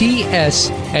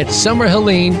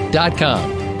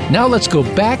bts@summerhelene.com. Now let's go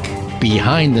back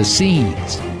behind the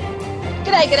scenes.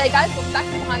 G'day guys. Welcome back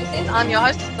to Behind the Scenes. I'm your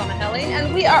host, Summer Helene,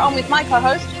 and we are on with my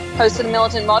co-host, host of the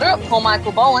Militant Moderate, Paul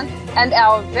Michael Boland, and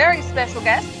our very special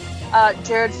guest,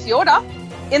 Jared Fiorda.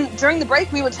 During the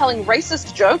break, we were telling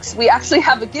racist jokes. We actually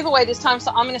have a giveaway this time, so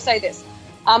I'm going to say this.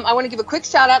 I want to give a quick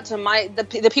shout out to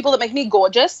the people that make me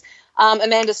gorgeous.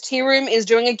 Amanda's Tea Room is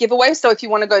doing a giveaway, so if you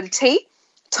want to go to Tea,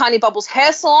 Tiny Bubbles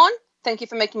Hair Salon, thank you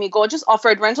for making me gorgeous.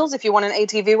 Off-road rentals if you want an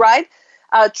ATV ride.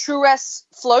 True Rest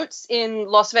floats in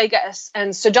Las Vegas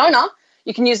and Sedona.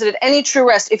 You can use it at any True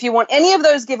Rest if you want any of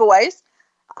those giveaways.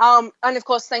 And of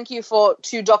course, thank you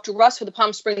to Dr. Russ for the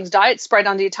Palm Springs diet, spread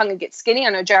under your tongue and get skinny. I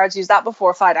know Jared's used that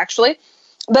before a fight, actually.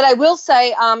 But I will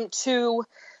say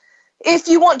if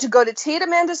you want to go to Tea at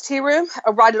Amanda's Tea Room,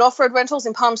 a ride at Off-Road Rentals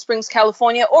in Palm Springs,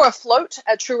 California, or a float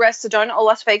at True Rest, Sedona, or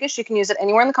Las Vegas, you can use it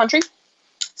anywhere in the country.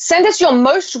 Send us your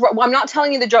most, well, I'm not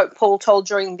telling you the joke Paul told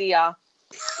during the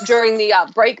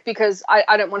break because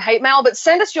I don't want hate mail, but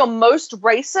send us your most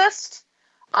racist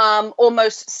or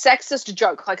most sexist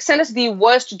joke. Like, send us the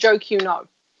worst joke you know.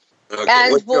 Okay,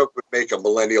 and what joke would make a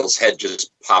millennial's head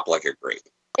just pop like a grape?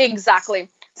 Exactly.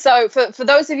 So for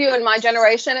those of you in my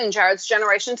generation and Jared's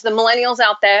generation, to the millennials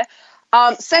out there,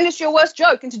 send us your worst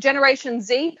joke. And to Generation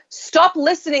Z, stop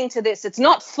listening to this. It's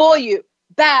not for you.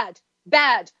 Bad.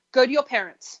 Go to your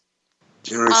parents.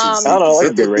 Generation Z. I don't know,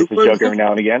 like a good racist joke every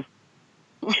now and again.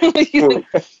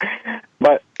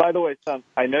 But by the way, son,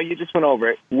 I know you just went over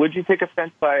it. Would you take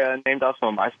offense by named off some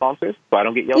of my sponsors so I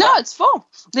don't get yelled at? No, it's full.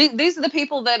 These are the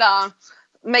people that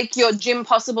make your gym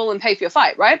possible and pay for your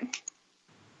fight, right?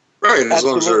 Right, as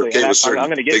long as they're okay with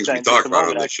certain things we talk about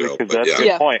on the show. But that's a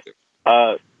good point.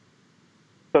 So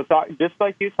just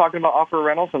like you, talking about Off-Road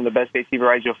Rentals, some of the best ATV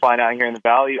rides you'll find out here in the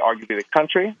Valley, arguably the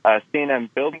country. C&M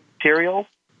Building Materials,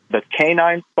 the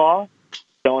Canine Spa,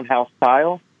 Stonehouse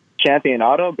Tile, Champion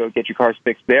Auto, go get your cars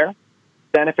fixed there.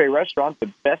 Santa Fe Restaurant,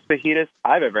 the best fajitas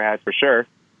I've ever had for sure.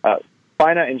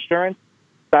 Fina Insurance,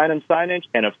 Signum Signage,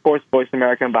 and of course, Voice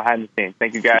America and Behind the Scenes.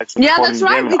 Thank you guys. Yeah, that's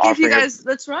right. We give you guys.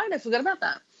 That's right. I forgot about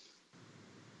that.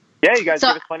 Yeah, you guys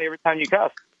give us money every time you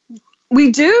cuss.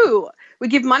 We do. We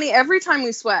give money every time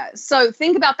we swear. So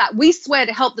think about that. We swear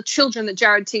to help the children that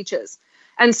Jared teaches,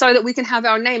 and so that we can have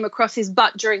our name across his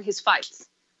butt during his fights.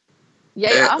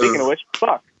 Yeah. Speaking of which,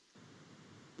 fuck.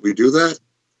 We do that?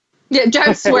 Yeah,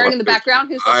 Jared's swearing in the background.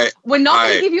 He's like, we're not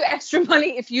going to give you extra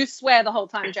money if you swear the whole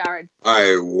time, Jared.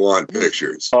 I want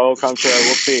pictures. Oh, come through.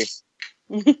 We'll see.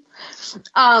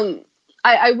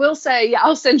 I will say, yeah,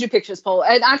 I'll send you pictures, Paul.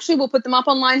 And actually, we'll put them up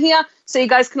online here so you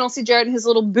guys can all see Jared in his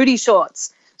little booty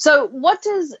shorts. So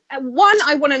I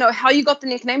want to know how you got the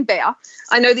nickname Bear.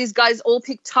 I know these guys all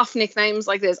pick tough nicknames,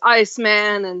 like there's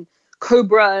Iceman and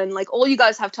Cobra, and like all you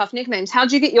guys have tough nicknames.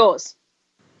 How'd you get yours?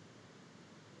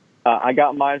 I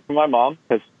got mine from my mom,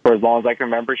 because for as long as I can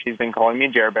remember, she's been calling me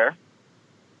Jer Bear.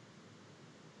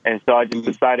 And so I just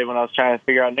decided when I was trying to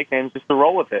figure out nicknames just to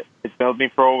roll with it. It's been with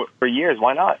me for years.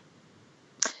 Why not?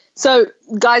 So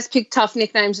guys pick tough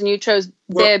nicknames and you chose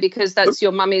Bear because that's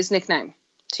your mummy's nickname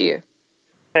to you.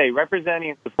 Hey, representing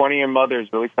and supporting your mother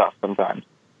is really tough sometimes.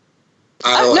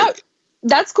 No,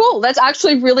 that's cool. That's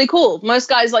actually really cool. Most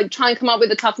guys like try and come up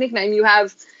with a tough nickname. You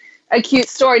have a cute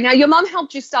story. Now, your mom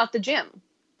helped you start the gym.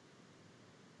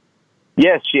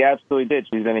 Yes, she absolutely did.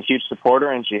 She's been a huge supporter,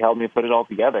 and she helped me put it all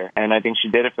together. And I think she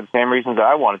did it for the same reasons that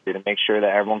I wanted to make sure that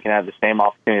everyone can have the same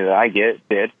opportunity that I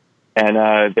did. And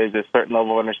there's a certain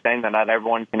level of understanding that not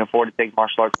everyone can afford to take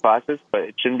martial arts classes, but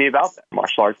it shouldn't be about that.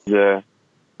 Martial arts is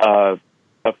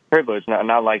a privilege,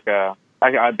 not like I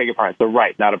beg your pardon, it's a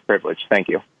right, not a privilege. Thank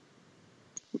you.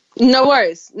 No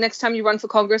worries. Next time you run for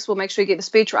Congress, we'll make sure you get the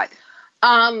speech right.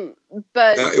 But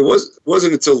it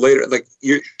wasn't until later. Like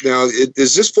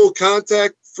is this full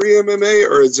contact free MMA,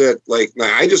 or is it like?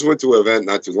 Now, I just went to an event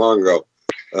not too long ago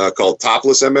called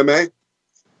Topless MMA,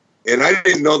 and I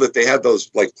didn't know that they had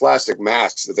those like plastic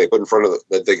masks that they put in front of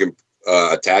that they can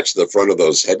attach to the front of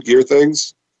those headgear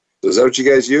things. Is that what you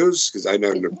guys use? Because I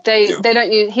never. They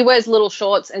don't use. He wears little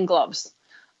shorts and gloves.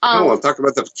 No, I'm talking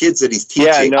about the kids that he's teaching.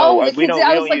 Yeah, no, the kids.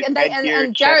 I was like,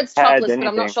 and Jared's topless, but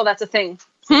I'm not sure that's a thing.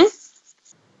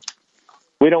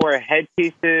 We don't wear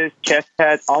headpieces, chest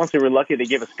pads. Honestly, we're lucky they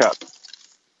give us cups.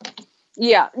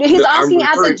 Yeah, he's asking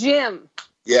at the gym.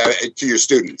 Yeah, to your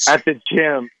students. At the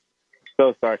gym.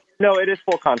 So sorry. No, it is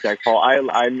full contact, Paul.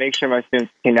 I make sure my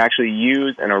students can actually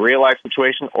use in a real life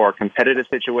situation or a competitive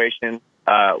situation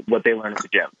what they learn at the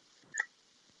gym.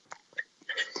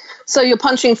 So you're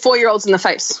punching 4-year-olds in the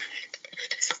face?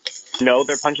 No,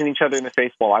 they're punching each other in the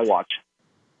face while I watch.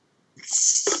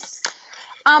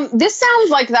 This sounds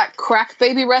like that crack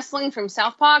baby wrestling from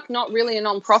South Park, not really a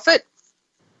non-profit.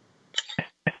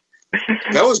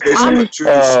 That was based on a true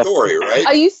story, right?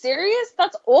 Are you serious?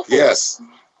 That's awful. Yes.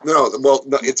 No,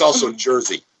 it's also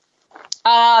Jersey.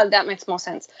 That makes more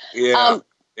sense. Yeah,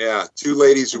 yeah. 2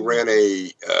 ladies who ran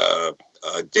a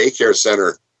daycare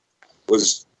center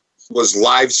was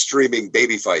live streaming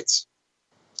baby fights.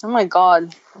 Oh my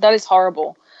God, that is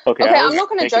horrible. Okay, I'm not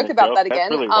going to joke about that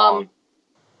again. Really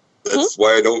that's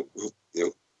why I don't.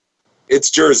 It's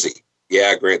Jersey.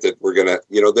 Yeah, granted, we're gonna.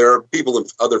 There are people in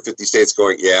other 50 states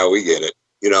going, "Yeah, we get it."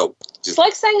 It's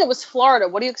like saying it was Florida.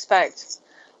 What do you expect?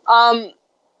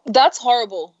 That's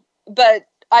horrible. But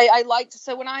I liked.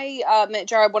 So when I met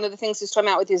Jared, one of the things he's talking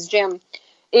about with his gym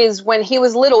is when he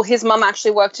was little, his mum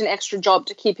actually worked an extra job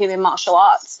to keep him in martial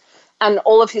arts, and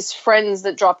all of his friends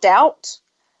that dropped out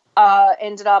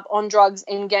ended up on drugs,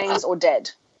 in gangs, or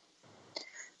dead.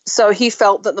 So he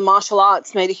felt that the martial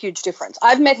arts made a huge difference.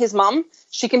 I've met his mum.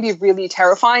 She can be really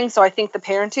terrifying, so I think the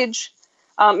parentage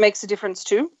makes a difference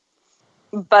too.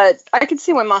 But I can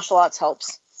see where martial arts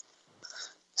helps.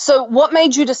 So what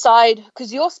made you decide,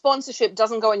 because your sponsorship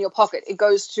doesn't go in your pocket, it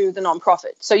goes to the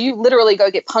nonprofit. So you literally go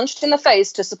get punched in the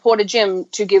face to support a gym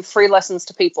to give free lessons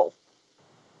to people.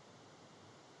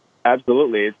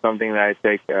 Absolutely. It's something that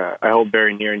I hold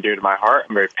very near and dear to my heart.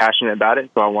 I'm very passionate about it,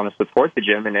 so I want to support the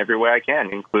gym in every way I can,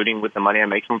 including with the money I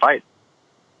make from fights.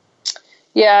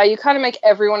 Yeah, you kind of make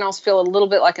everyone else feel a little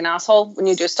bit like an asshole when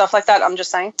you do stuff like that. I'm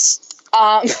just saying.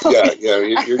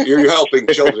 You're helping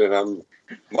children.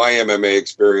 My MMA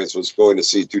experience was going to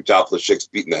see 2 topless chicks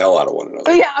beating the hell out of one another.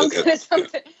 Oh, yeah,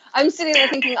 I'm sitting there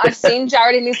thinking, I've seen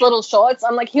Jared in these little shorts.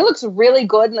 I'm like, he looks really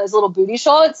good in those little booty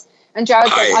shorts. And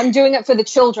Jared's like, I'm doing it for the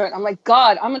children. I'm like,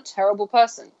 God, I'm a terrible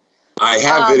person. I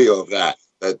have video of that.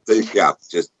 Let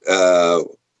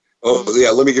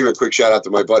me give a quick shout out to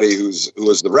my buddy who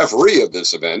was the referee of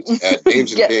this event at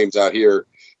Names and Games out here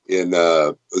in,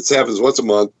 it happens once a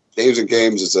month. Names and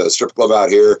Games is a strip club out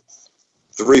here.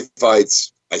 3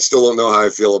 fights. I still don't know how I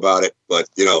feel about it, but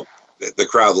the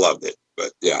crowd loved it.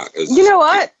 But yeah, you know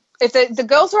what? If the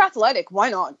girls are athletic, why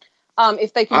not?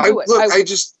 If they can do it. Look,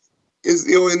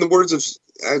 in the words of,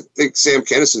 I think Sam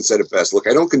Kennison said it best. Look,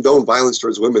 I don't condone violence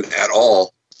towards women at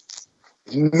all.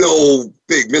 No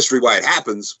big mystery why it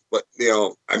happens, but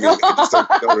I just don't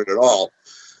condone it at all.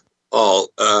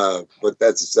 But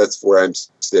that's where I'm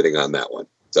sitting on that one.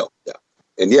 So yeah.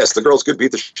 And yes, the girls could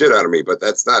beat the shit out of me, but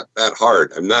that's not that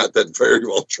hard. I'm not that very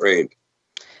well trained.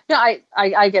 No,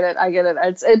 I get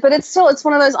it. But it's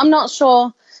one of those. I'm not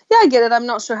sure. Yeah, I get it. I'm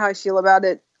not sure how I feel about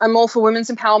it. I'm all for women's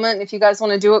empowerment. If you guys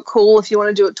want to do it, cool. If you want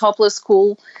to do it topless,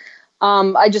 cool.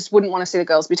 I just wouldn't want to see the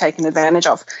girls be taken advantage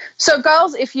of. So,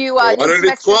 girls, if you need some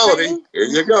extra training, here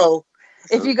you go.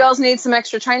 If you girls need some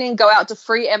extra training, go out to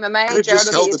Free MMA. I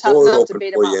just held the door open for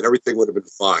you, and everything would have been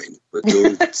fine. But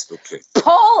it's okay.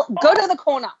 Paul, go to the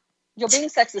corner. You're being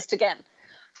sexist again.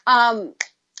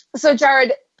 So,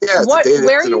 Jared,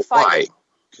 where are you fighting?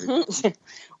 Okay.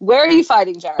 Where are you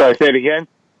fighting, Jared? Sorry, say it again.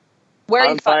 Where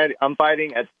are you fighting? I'm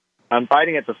fighting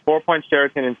at the 4 Point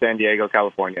Sheraton in San Diego,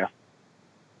 California.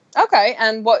 Okay,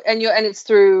 and it's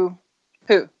through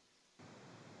who?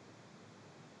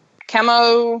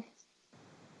 Camo.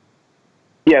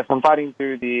 Yes, I'm fighting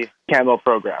through the Camo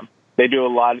program. They do a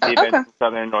lot of the events in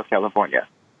Southern North California.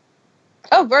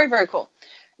 Oh, very, very cool.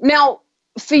 Now,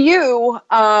 for you,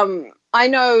 I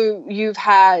know you've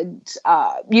had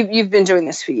you've been doing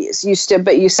this for years.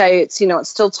 But you say it's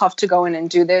still tough to go in and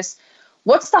do this.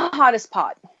 What's the hardest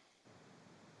part?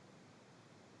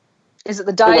 Is it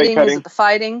the dieting? Is it the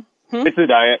fighting? It's the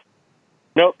diet.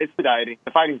 Nope, it's the dieting.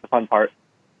 The fighting's the fun part.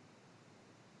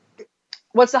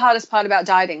 What's the hardest part about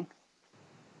dieting?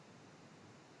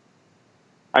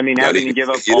 I mean, having to give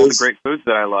up all the great foods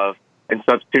that I love and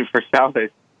substitute for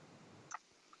salads.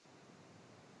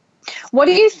 What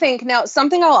do you think? Now,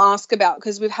 something I'll ask about,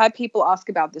 because we've had people ask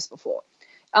about this before.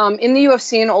 In the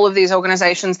UFC and all of these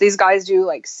organizations, these guys do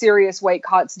like serious weight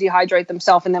cuts, dehydrate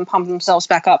themselves, and then pump themselves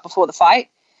back up before the fight.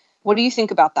 What do you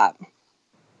think about that?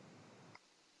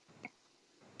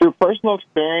 Through personal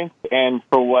experience and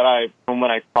from when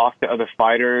I talk to other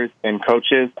fighters and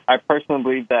coaches, I personally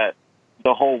believe that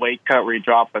the whole weight cut where you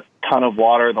drop a ton of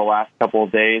water the last couple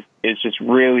of days is just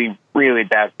really, really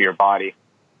bad for your body.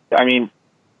 I mean,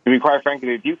 to be quite frank,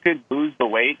 if you could lose the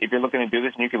weight, if you're looking to do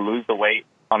this and you could lose the weight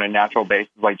on a natural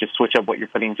basis, like just switch up what you're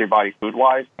putting into your body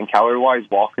food-wise and calorie-wise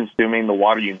while consuming the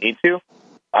water you need to,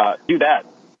 do that.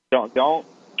 Don't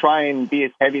try and be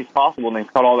as heavy as possible and then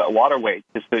cut all that water weight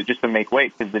just to make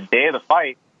weight. Because the day of the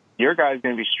fight, your guy's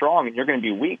going to be strong and you're going to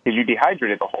be weak because you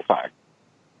dehydrated the whole time.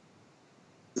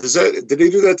 Did they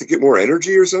do that to get more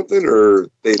energy or something? Or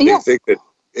they think that,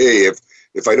 hey,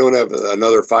 if I don't have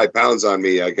another 5 pounds on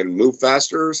me, I can move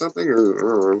faster or something?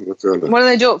 Or what's going on? What do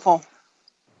they do it for?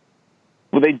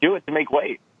 Well, they do it to make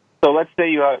weight. So let's say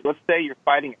you're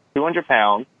fighting at 200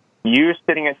 pounds, you're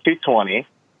sitting at 220,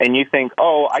 and you think,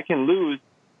 oh, I can lose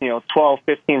 12,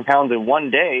 15 pounds in one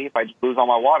day if I just lose all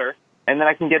my water, and then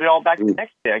I can get it all back the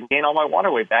next day. I can gain all my water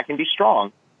weight back and be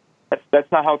strong.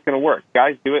 That's not how it's going to work.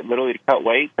 Guys do it literally to cut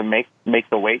weight, to make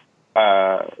the weight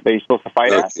that you're supposed to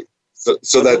fight at.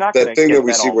 So that thing that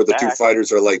we see where the two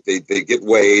fighters are like, they get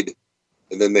weighed,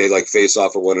 and then they like face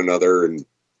off of one another, and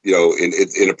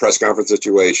in a press conference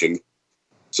situation.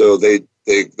 So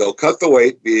they'll cut the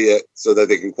weight so that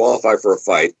they can qualify for a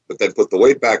fight, but then put the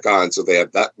weight back on so they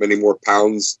have that many more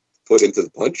pounds put into the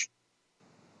punch.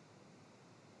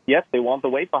 Yes, they want the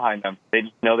weight behind them. They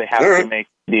just know they have to make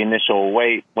the initial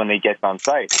weight when they get on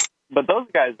site. But those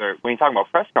guys when you talk about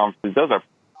press conferences, those are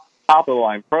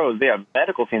top-of-the-line pros. They have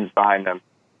medical teams behind them.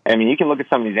 I mean, you can look at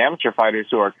some of these amateur fighters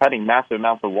who are cutting massive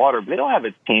amounts of water, but they don't have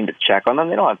a team to check on them.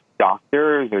 They don't have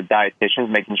doctors or dietitians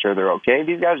making sure they're okay.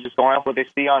 These guys are just going off what they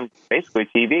see on basically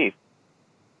TV.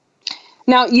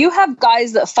 Now, you have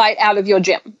guys that fight out of your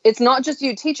gym. It's not just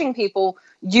you teaching people.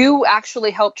 You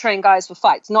actually help train guys for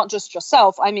fights, not just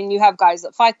yourself. I mean, you have guys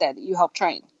that fight there that you help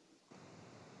train.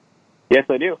 Yes,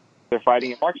 I do. They're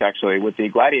fighting in March, actually, with the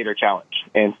Gladiator Challenge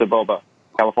in Cibola,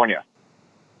 California.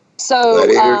 So,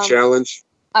 Gladiator Challenge?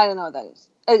 I don't know what that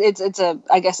is.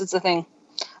 I guess it's a thing.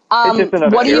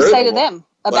 What do you say to them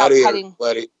about cutting?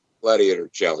 Gladiator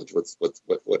Challenge.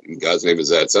 What in God's name is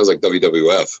that? It sounds like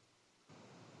WWF.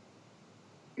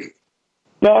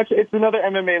 No, it's another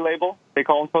MMA label. They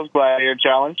call themselves Gladiator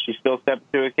Challenge. You still step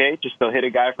into a cage, you still hit a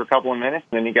guy for a couple of minutes,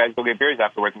 and then you guys go get beers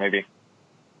afterwards, maybe.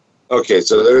 Okay,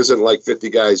 so there isn't like 50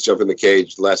 guys jump in the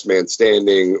cage, last man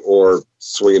standing, or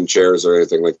swinging chairs or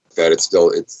anything like that. It's still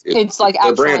it's like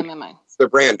actual MMA. They're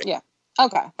branding. Yeah.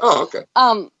 Okay. Oh, okay.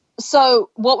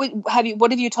 So what have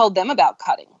you told them about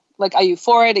cutting? Like, are you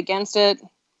for it, against it?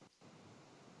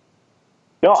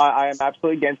 No, I am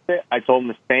absolutely against it. I told them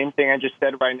the same thing I just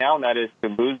said right now, and that is to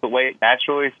lose the weight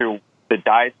naturally through the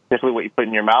diet, specifically what you put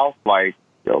in your mouth, like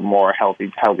more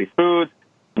healthy foods,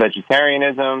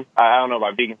 vegetarianism. I don't know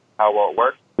about vegan, how well it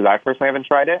works, because I personally haven't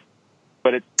tried it.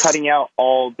 But it's cutting out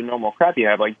all the normal crap you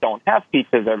have. Like, don't have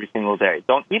pizzas every single day.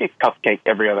 Don't eat a cupcake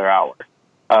every other hour.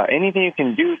 Anything you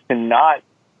can do to not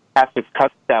have to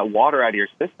cut that water out of your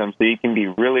system so you can be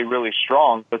really, really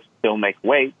strong, but still make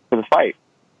weight for the fight.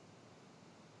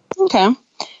 Okay.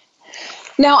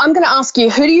 Now, I'm going to ask you,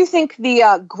 who do you think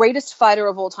the greatest fighter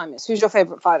of all time is? Who's your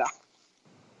favorite fighter?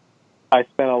 I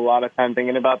spent a lot of time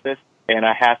thinking about this, and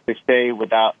I have to say,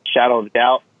 without shadow of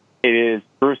doubt, it is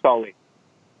Bruce Ali.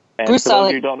 And Bruce for those Ali.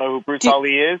 of you who don't know who Bruce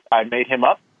Ali is, I made him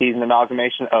up. He's an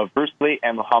amalgamation of Bruce Lee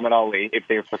and Muhammad Ali, if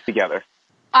they were put together.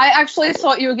 I actually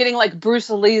thought you were getting like Bruce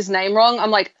Lee's name wrong.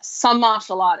 I'm like, some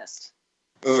martial artist.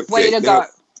 Okay, way to now, go.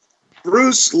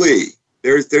 Bruce Lee.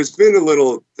 There's been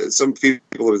some people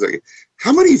who was like,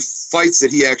 how many fights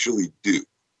did he actually do?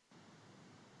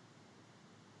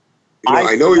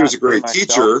 I know he was a great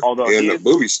teacher and a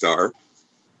movie star.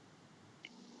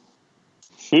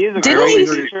 He is a great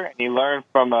teacher, and he learned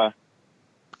from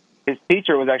his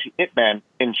teacher was actually Ip Man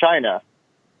in China.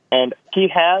 And he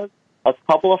has a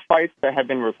couple of fights that have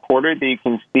been recorded that you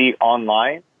can see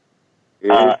online.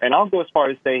 Mm-hmm. And I'll go as far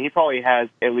as say he probably has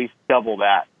at least double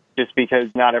that, just because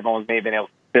not everyone's maybe been able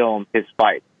to film his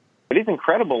fight. But he's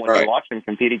incredible when you watch him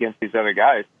compete against these other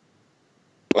guys.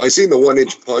 Well, I seen the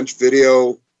 1-inch punch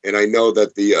video, and I know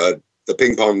that the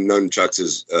ping pong nunchucks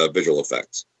is visual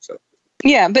effects. So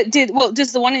yeah, but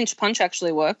does the 1-inch punch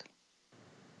actually work?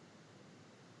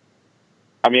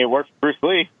 I mean, it works for Bruce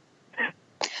Lee.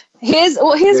 Here's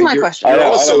my question. You're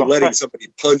also letting somebody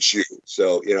punch you,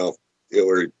 so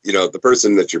the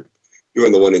person that you're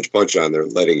doing the 1-inch punch on, they're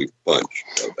letting you punch.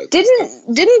 So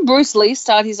didn't Bruce Lee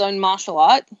start his own martial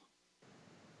art?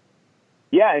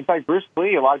 Yeah, in fact, Bruce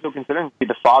Lee, a lot of people consider him to be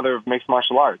the father of mixed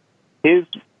martial arts. His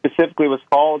specifically was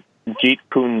called Jeet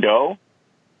Kune Do.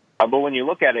 But when you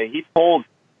look at it, he pulled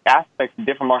aspects of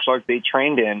different martial arts they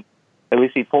trained in. At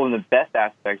least he pulled in the best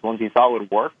aspects, ones he thought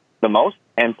would work the most,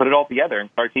 and put it all together and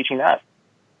start teaching that.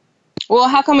 Well,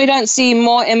 how come we don't see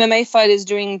more MMA fighters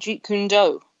doing Jeet Kune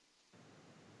Do?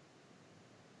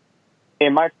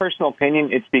 In my personal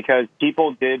opinion, it's because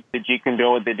people did the Jeet Kune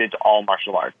Do what they did to all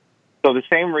martial arts. So the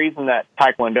same reason that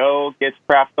Taekwondo gets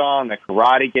crapped on, that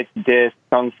karate gets dissed,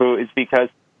 Kung Fu, is because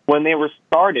when they were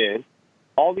started,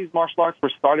 all these martial arts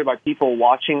were started by people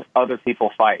watching other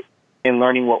people fight and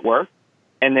learning what worked,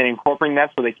 and then incorporating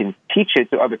that so they can teach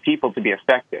it to other people to be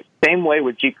effective. Same way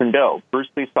with Jeet Kune Do. Bruce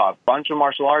Lee saw a bunch of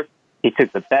martial arts. He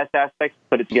took the best aspects,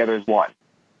 put it together as one.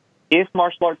 If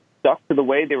martial arts stuck to the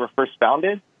way they were first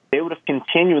founded, they would have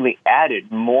continually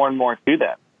added more and more to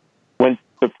them. When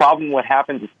the problem, what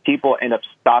happens is people end up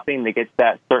stopping. They get to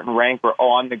that certain rank where,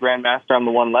 I'm the grandmaster, I'm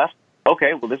the one left.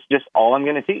 Okay, well, this is just all I'm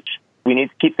going to teach. We need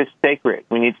to keep this sacred.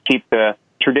 We need to keep the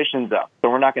traditions up. So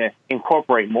we're not going to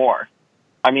incorporate more.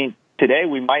 I mean, today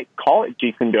we might call it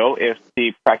Jeet Kune Do if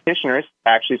the practitioners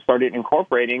actually started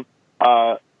incorporating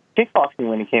kickboxing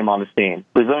when it came on the scene,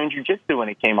 Brazilian Jiu-Jitsu when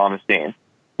it came on the scene.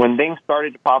 When things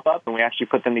started to pop up and we actually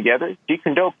put them together, Jeet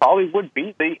Kune Do probably would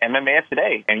be the MMA of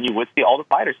today, and you would see all the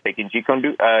fighters taking Jeet Kune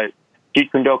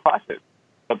Do classes.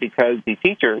 But because the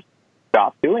teachers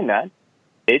stopped doing that,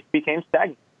 it became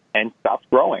stagnant and stopped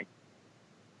growing.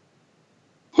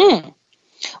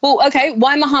 Well, okay,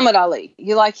 why Muhammad Ali?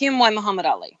 You like him, why Muhammad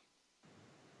Ali?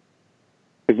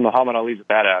 Because Muhammad Ali's a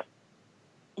badass.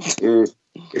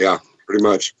 Yeah, pretty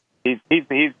much.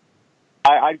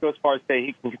 I'd go as far as say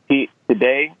he can compete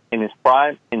today in his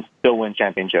prime and still win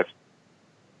championships.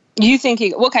 You think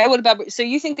what about, so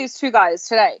you think these two guys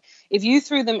today, if you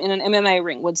threw them in an MMA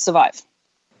ring, would survive?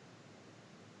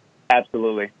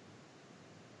 Absolutely.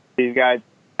 These guys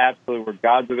absolutely were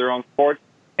gods of their own sports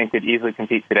and could easily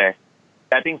compete today.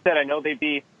 That being said, I know they'd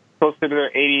be closer to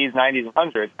their 80s, 90s, and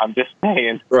 100s. I'm just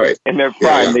saying, in their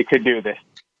prime, they could do this.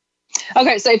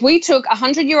 Okay, so if we took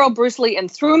 100-year-old Bruce Lee and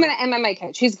threw him in an MMA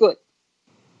cage, he's good.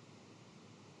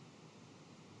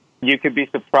 You could be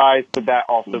surprised, but that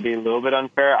also be a little bit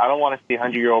unfair. I don't want to see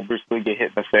 100-year-old Bruce Lee get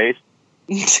hit in the face.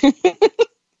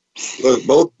 Look,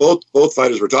 both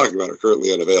fighters we're talking about are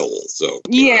currently unavailable. So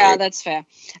yeah, that's fair.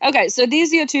 Okay, so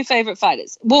these are your two favorite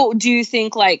fighters. Well, do you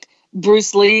think like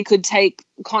Bruce Lee could take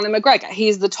Conor McGregor?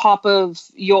 He's the top of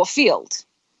your field.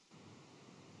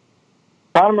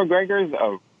 Conor McGregor is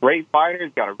a great fighter.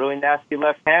 He's got a really nasty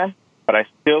left hand, but I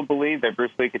still believe that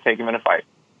Bruce Lee could take him in a fight.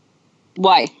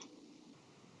 Why?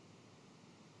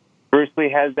 Bruce Lee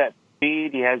has that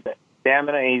speed, he has that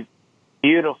stamina, he's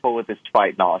beautiful with his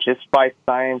fight knowledge. His fight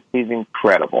science, he's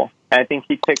incredible. And I think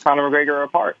he'd take Conor McGregor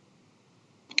apart.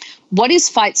 What is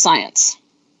fight science?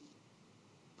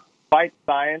 Fight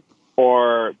science,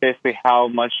 or basically how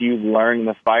much you learn in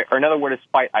the fight, or another word is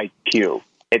fight IQ.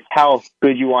 It's how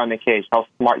good you are in the cage, how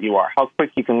smart you are, how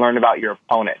quick you can learn about your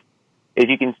opponent. If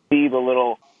you can see the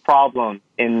little problems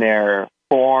in their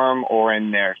form or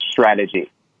in their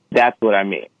strategy. That's what I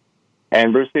mean.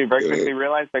 And Bruce Lee very quickly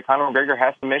realized that Conor McGregor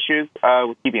has some issues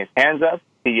with keeping his hands up.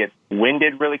 He gets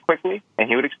winded really quickly, and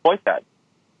he would exploit that.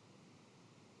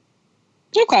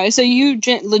 Okay, so you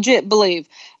legit believe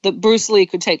that Bruce Lee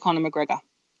could take Conor McGregor?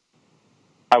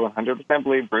 I 100%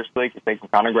 believe Bruce Lee could take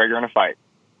Conor McGregor in a fight.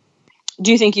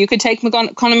 Do you think you could take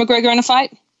Conor McGregor in a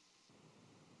fight?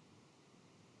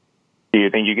 Do you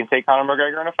think you can take Conor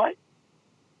McGregor in a fight?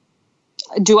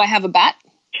 Do I have a bat?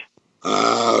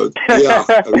 Yeah.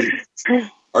 I mean,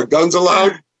 are guns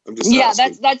allowed? I'm just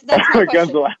asking. that's my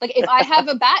question. Like, if I have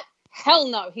a bat, hell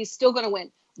no, he's still going to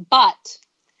win. But,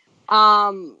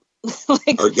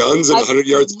 like, are guns at 100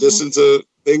 yards distance a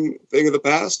thing of the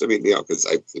past? I mean, yeah, because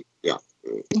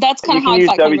that's kind of how I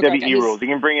fight Conor McGregor. WWE rules. You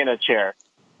can bring in a chair.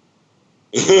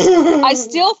 I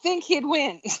still think he'd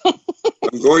win.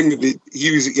 I'm going to be.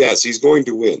 He's going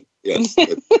to win. Yes.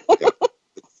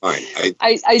 Fine.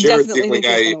 I definitely think he's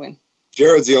going to win.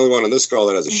 Jared's the only one on this call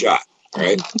that has a shot,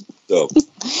 right? So.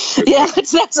 Yeah,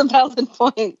 that's a valid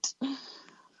point.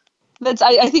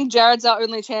 I think Jared's our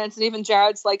only chance, and even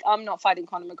Jared's like, I'm not fighting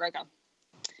Conor McGregor.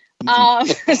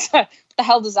 So, the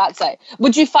hell does that say?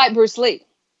 Would you fight Bruce Lee?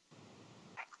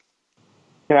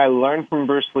 Can I learn from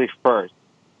Bruce Lee first?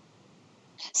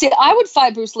 See, I would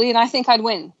fight Bruce Lee, and I think I'd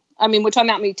win. I mean, we're talking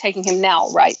about me taking him now,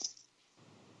 right?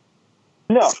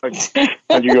 No.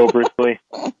 How'd you go, Bruce Lee?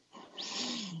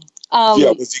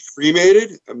 Was he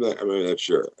cremated? I'm not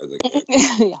sure. I think.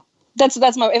 Yeah, that's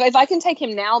my. If I can take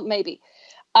him now, maybe.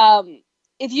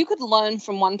 If you could learn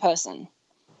from one person,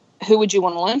 who would you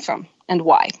want to learn from, and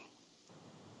why?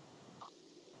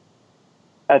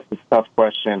 That's a tough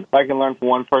question. If I can learn from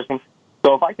one person,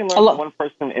 so if I can learn from one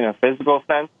person in a physical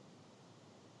sense,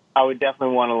 I would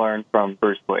definitely want to learn from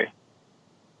Bruce Lee.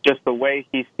 Just the way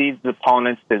he sees his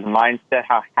opponents, his mindset,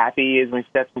 how happy he is when he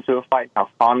steps into a fight, how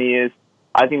calm he is.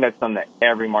 I think that's something that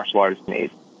every martial artist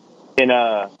needs. In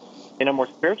a more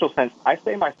spiritual sense, I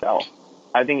say myself.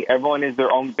 I think everyone is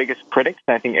their own biggest critic,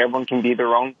 and I think everyone can be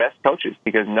their own best coaches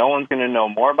because no one's going to know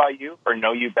more about you or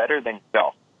know you better than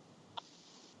yourself.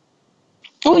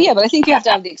 Oh, yeah, but I think you have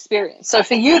to have the experience. So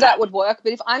for you, that would work.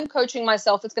 But if I'm coaching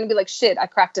myself, it's going to be like, shit, I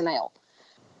cracked a nail.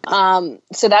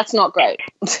 So that's not great.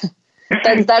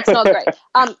 That's not great.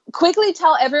 Quickly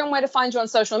tell everyone where to find you on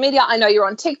social media. I know you're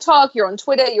on TikTok, you're on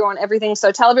Twitter, you're on everything.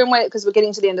 So tell everyone where, because we're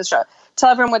getting to the end of the show. Tell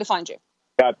everyone where to find you.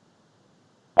 Got it.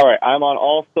 All right, I'm on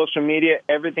all social media.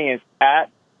 Everything is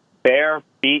at Bear,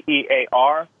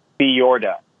 B-E-A-R,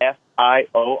 Fiorda,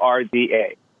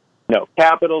 F-I-O-R-D-A. No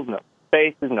capitals, no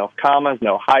spaces, no commas,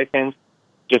 no hyphens.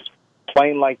 Just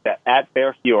plain like that, at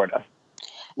Bear Fiorda.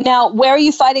 Now, where are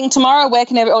you fighting tomorrow? Where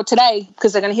can or today?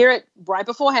 Because they're going to hear it right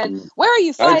beforehand. Where are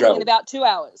you fighting in about 2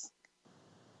 hours?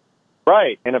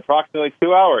 Right, in approximately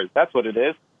 2 hours. That's what it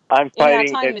is. I'm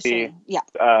fighting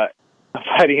at I'm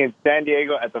fighting in San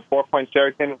Diego at the 4 Point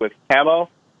Sheraton with Camo.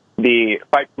 The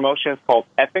fight promotion is called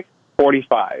Epic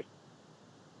 45.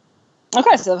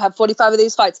 Okay, so I've had 45 of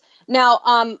these fights. Now,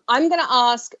 I'm going to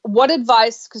ask, what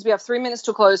advice, because we have 3 minutes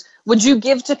to close, would you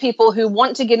give to people who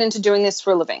want to get into doing this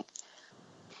for a living?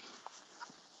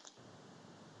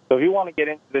 So if you want to get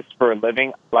into this for a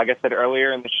living, like I said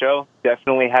earlier in the show,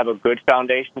 definitely have a good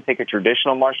foundation. Take a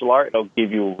traditional martial art. It'll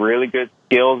give you really good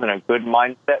skills and a good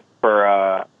mindset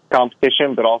for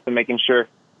competition, but also making sure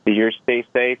that you stay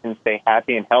safe and stay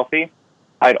happy and healthy.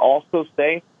 I'd also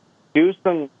say do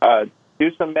some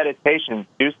meditation.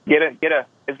 It's going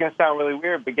to sound really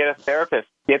weird, but get a therapist.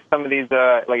 Get some of these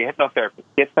like a hypnotherapist.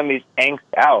 Get some of these angst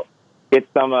out. Get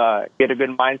a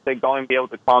good mindset going. Be able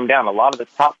to calm down. A lot of the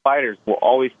top fighters will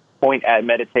always point at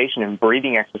meditation and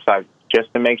breathing exercises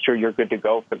just to make sure you're good to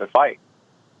go for the fight.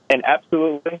 And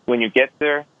absolutely, when you get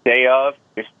there, day of,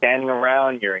 you're standing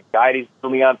around, your anxiety's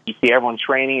building up, you see everyone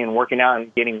training and working out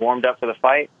and getting warmed up for the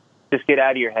fight, just get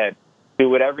out of your head. Do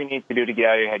whatever you need to do to get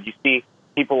out of your head. You see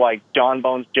people like John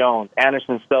Bones Jones,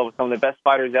 Anderson Silva, some of the best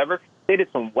fighters ever. They did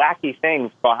some wacky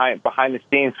things behind the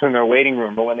scenes in their waiting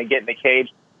room, but when they get in the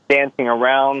cage, dancing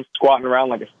around, squatting around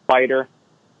like a spider,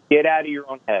 get out of your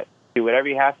own head. Do whatever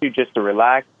you have to just to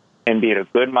relax and be at a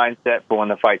good mindset for when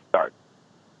the fight starts.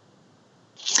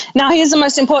 Now, here's the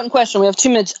most important question. We have 2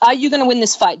 minutes. Are you going to win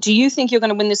this fight? Do you think you're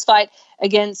going to win this fight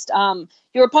against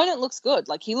your opponent? Looks good.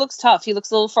 Like, he looks tough. He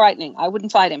looks a little frightening. I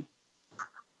wouldn't fight him.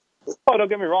 Oh, don't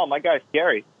get me wrong. My guy's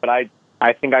scary, but I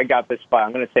think I got this fight.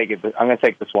 I'm going to take it. I'm going to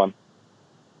take this one.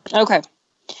 Okay.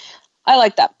 I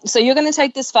like that. So you're going to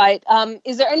take this fight.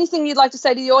 Is there anything you'd like to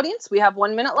say to the audience? We have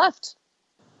 1 minute left.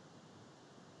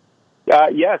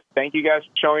 Yes. Thank you guys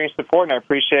for showing your support, and I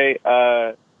appreciate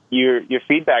your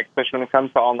feedback, especially when it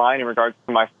comes to online in regards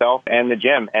to myself and the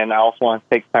gym. And I also want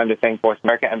to take time to thank Voice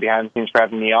America and Behind the Scenes for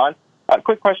having me on.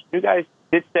 Quick question. You guys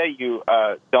did say you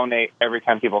donate every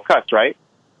time people cuss, right?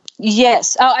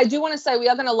 Yes. Oh, I do want to say we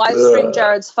are going to live stream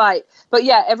Jared's fight. But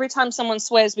yeah, every time someone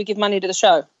swears, we give money to the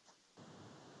show.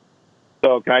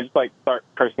 So can I just start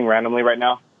cursing randomly right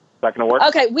now? Is that going to work?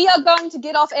 Okay, we are going to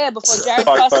get off air before Jared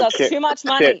costs us too much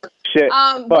money. Shit, we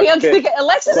are going to get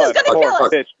Alexis is going to kill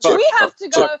us. We have to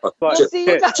go. We'll see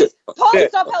you guys. Paul,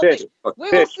 stop helping. We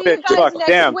will see you guys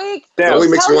next week. Tell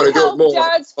me how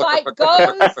Jared's fight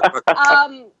goes.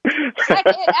 Check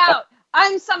it out.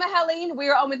 I'm Summer Helene. We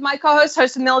are on with my co-host,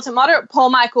 host and militant moderate, Paul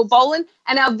Michael Boland,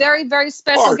 and our very, very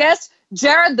special guest,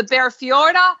 Jared the Bear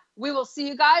Fiorda. We will see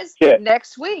you guys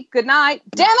next week. Good night.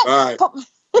 Damn it.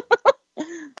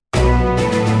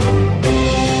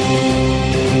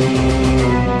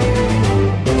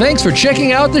 Thanks for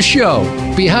checking out the show.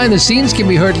 Behind the Scenes can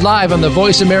be heard live on the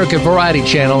Voice America Variety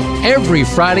Channel every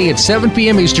Friday at 7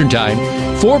 p.m. Eastern Time,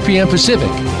 4 p.m. Pacific.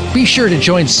 Be sure to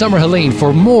join Summer Helene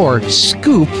for more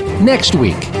Scoop next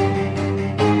week.